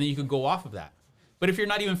 and then you can go off of that. But if you're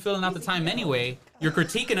not even filling out the time anyway, you're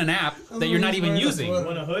critiquing an app that you're not even using.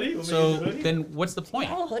 Want a hoodie? Want me to So use a hoodie? then what's the point?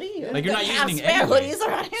 Oh, hoodie. Like you're not Have using it spare anyway. hoodies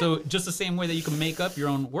around here. So just the same way that you can make up your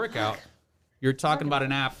own workout, you're talking about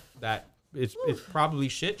an app that it's probably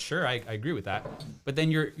shit. Sure, I agree with that. But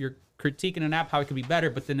then you're critiquing an app how it could be better,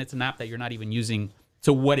 but then it's an app that you're not even using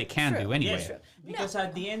to what it can do anyway. True. Because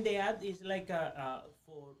at the end, the app is like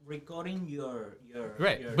for recording your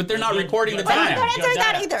Right, your- but they're not your- recording the But time. don't answer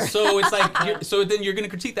that data. either. So it's like so then you're gonna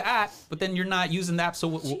critique the app, but then you're not using the app for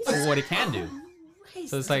what it can do.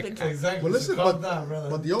 So it's like Exactly. Well, listen, calm down, brother.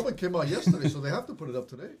 but the Open came out yesterday, so they have to put it up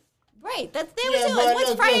today. Right, that's they Yeah, was but doing. What's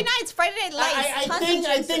look, Friday look. nights? Friday Night Lights. I tons of think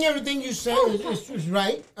changes. everything you said is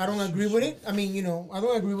right. I don't agree with it. I mean, I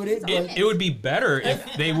don't agree with it. But it would be better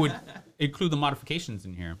if they would include the modifications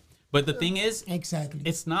in here. But the thing is, exactly.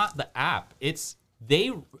 it's not the app. It's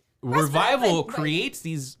Revival right. creates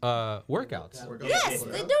these workouts. Yes,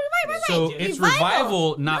 they do right. So it's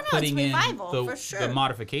Revival not it's putting in Revival, the for sure. the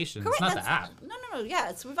modifications. Correct, It's not the that's- app. No, yeah,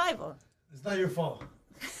 it's Revival. It's not your fault.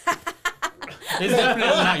 It's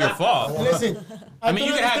definitely not your fault. Listen, I mean,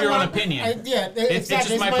 you can have your own opinion. It's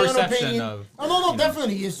just my own perception opinion. of, No,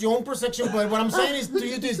 definitely, it's your own perception. But what I'm saying is to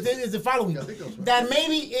you is the following: that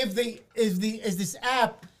maybe if this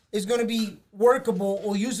app is going to be workable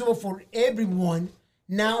or usable for everyone,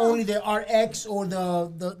 not only the RX or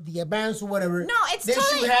the advanced or whatever. No, it's they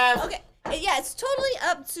totally should have okay. Yeah, it's totally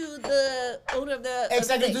up to the owner of the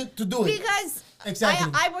exactly thing. to do it. Because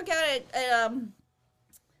Exactly. I work out at And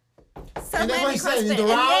that's what he said in CrossFit, the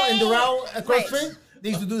and round they- CrossFit. They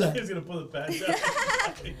used to do that. He's gonna pull the patch out.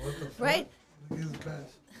 right? His patch.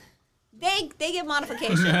 They give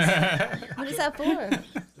modifications. What is that for?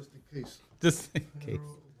 Just in case. Just in case.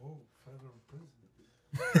 Whoa, federal prison.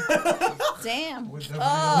 Damn. We're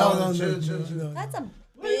Oh, definitely- chill. that's a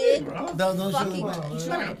big Don't show fucking. the- You're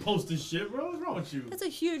not gonna post this shit, bro. What's wrong with you? That's a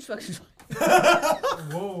huge fucking.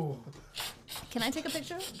 Whoa. Can I take a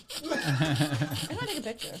picture? I want to take a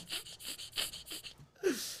picture.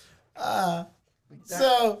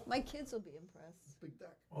 So My kids will be impressed. Big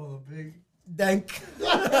Dak. Oh, the big. dank. I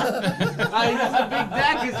use a big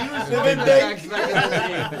Dak because you was Big big Dak. Dak back in the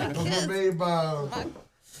day. Those are made by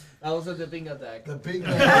That was a the big Dak. the big.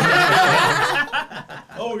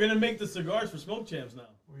 Oh, we're gonna make the cigars for Smoke Champs now.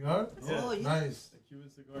 We are? Yeah. Oh, yeah. Nice. The Cuban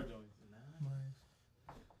cigar joint.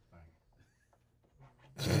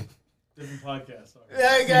 Different podcast. Sorry.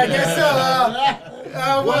 Yeah, I guess so.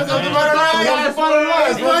 What's the bottom line? What's the bottom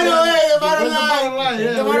line? The bottom line.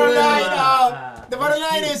 Yeah, The bottom line. The bottom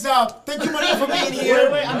line is thank you, Maria, for being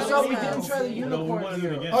here. Wait, I'm sorry we didn't try the No, we unicorn wanted it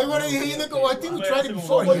here. again. Oh, you want to hear unicorn? I think we tried it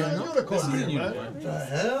before Oh, here. yeah, No? unicorn. What the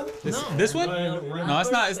hell? This one? No,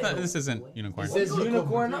 it's not. It's not. This isn't unicorn. It says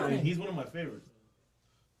unicorn on it. He's one of my favorites.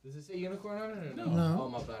 Does it say unicorn on it or no? No. Oh,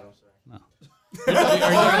 my bad. I'm sorry. Are you talking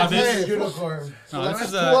about Hey, this? unicorn. No, this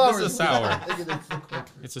is 2 a hours. sour. Look at that.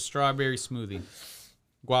 It's a strawberry smoothie.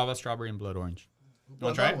 Guava, strawberry, and blood orange. You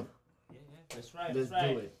want to try it? That's right. Let's That's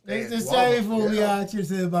do right. it. Let's say before we cheers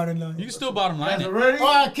to the bottom line. You can still bottom line Guys, it. ready? Oh,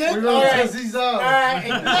 I can? We're All gonna right. test these out. All right.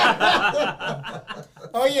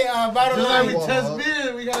 Oh, yeah, bottom Just like we line. test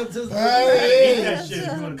beer, we gotta test Eat Hey, that shit if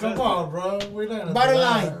you wanna Come test on, bro. We're not gonna bottom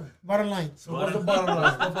deny line. it. Bottom line. So what's the bottom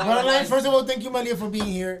line? Bottom line, first of all, thank you, Malia, for being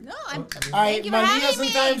here. No, I'm. All right, Thank you for Malia, having me.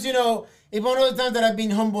 sometimes, it's one of the times that I've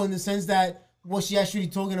been humble in the sense that what she actually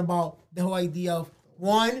talking about, the whole idea of,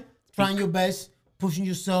 one, trying your best, pushing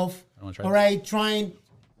yourself, I wanna try all this. right, trying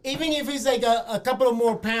even if it's like a couple of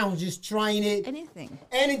more pounds, just trying it.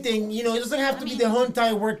 Anything, you know, it doesn't have to be the whole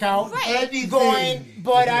entire workout. Going,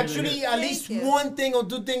 but actually at least one thing or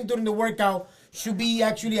two things during the workout should be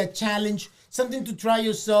actually a challenge, something to try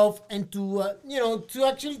yourself and to, you know, to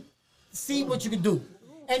actually see what you can do.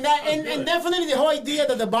 And that, and definitely the whole idea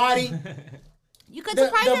that the body... You could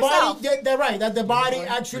surprise yourself. They're right, that the body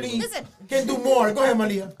actually can do more. Go ahead,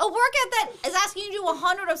 Malia. A workout that is asking you to do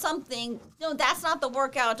 100 of something, that's not the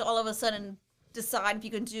workout to all of a sudden decide if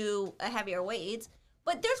you can do a heavier weight.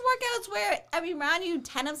 But there's workouts where every round you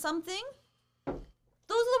 10 of something.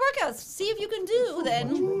 Those are the workouts. See if you can do then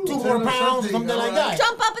 2 more pounds, something like that.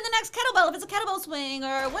 Jump up in the next kettlebell if it's a kettlebell swing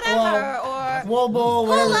or whatever, or wall ball,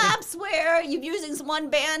 whatever. pull-ups where you're using one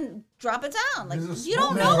band, drop it down. Like you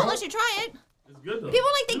don't know unless you try it. It's good though. People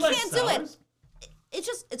are like they can't do it.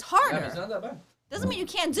 It's harder. Yeah, it's not that bad. Doesn't mean you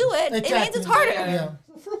can't do it. It means it's harder. Yeah.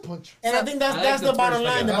 Fruit punch. And I think that's the bottom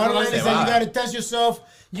line. The bottom line is that you got to test yourself.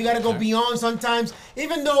 You got to go beyond sometimes,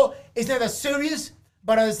 even though it's not as serious.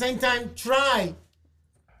 But at the same time, try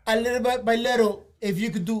a little bit by little if you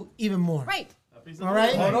could do even more. Right. All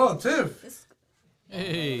right. Hold on, Tiff.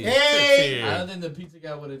 Hey. I don't think the pizza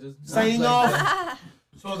guy would have just Signing off.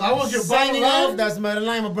 So that was your Signing bottom off. line? That's my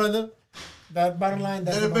line, my brother. That bottom line.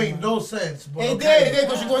 That's That the made bottom line. no sense. But It okay. did,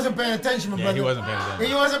 because she wasn't paying attention, my Yeah, brother. he wasn't paying attention.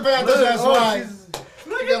 He wasn't paying attention. That's why.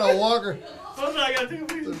 You got a walker. Oh, no, I gotta take a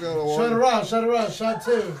picture. You got a Shut walker. around, shot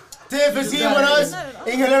 2. Tiff is here with us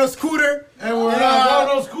in her little scooter. And we're not on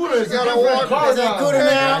those scooters. You got a It's different walker. car There's a now. scooter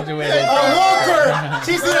now. Graduated. A walker.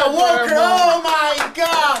 She's in a walker. Oh my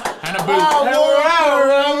God. And a boot. Oh, And we're we're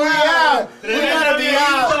out. out. We out. We gotta be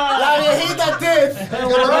out. La viejita Tiff. La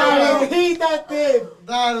viejita Tiff.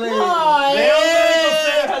 Dale. Oh, yeah.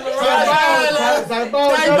 Time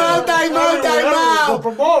out.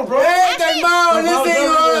 Promote, bro. Hey, time out.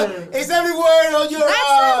 Listen, it's everywhere on your That's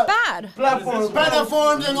not bad.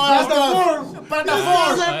 platforms and all that stuff.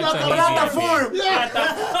 Platform.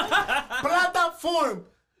 Platform.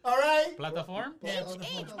 All right. Plataform? H,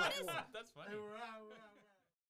 what is That's funny.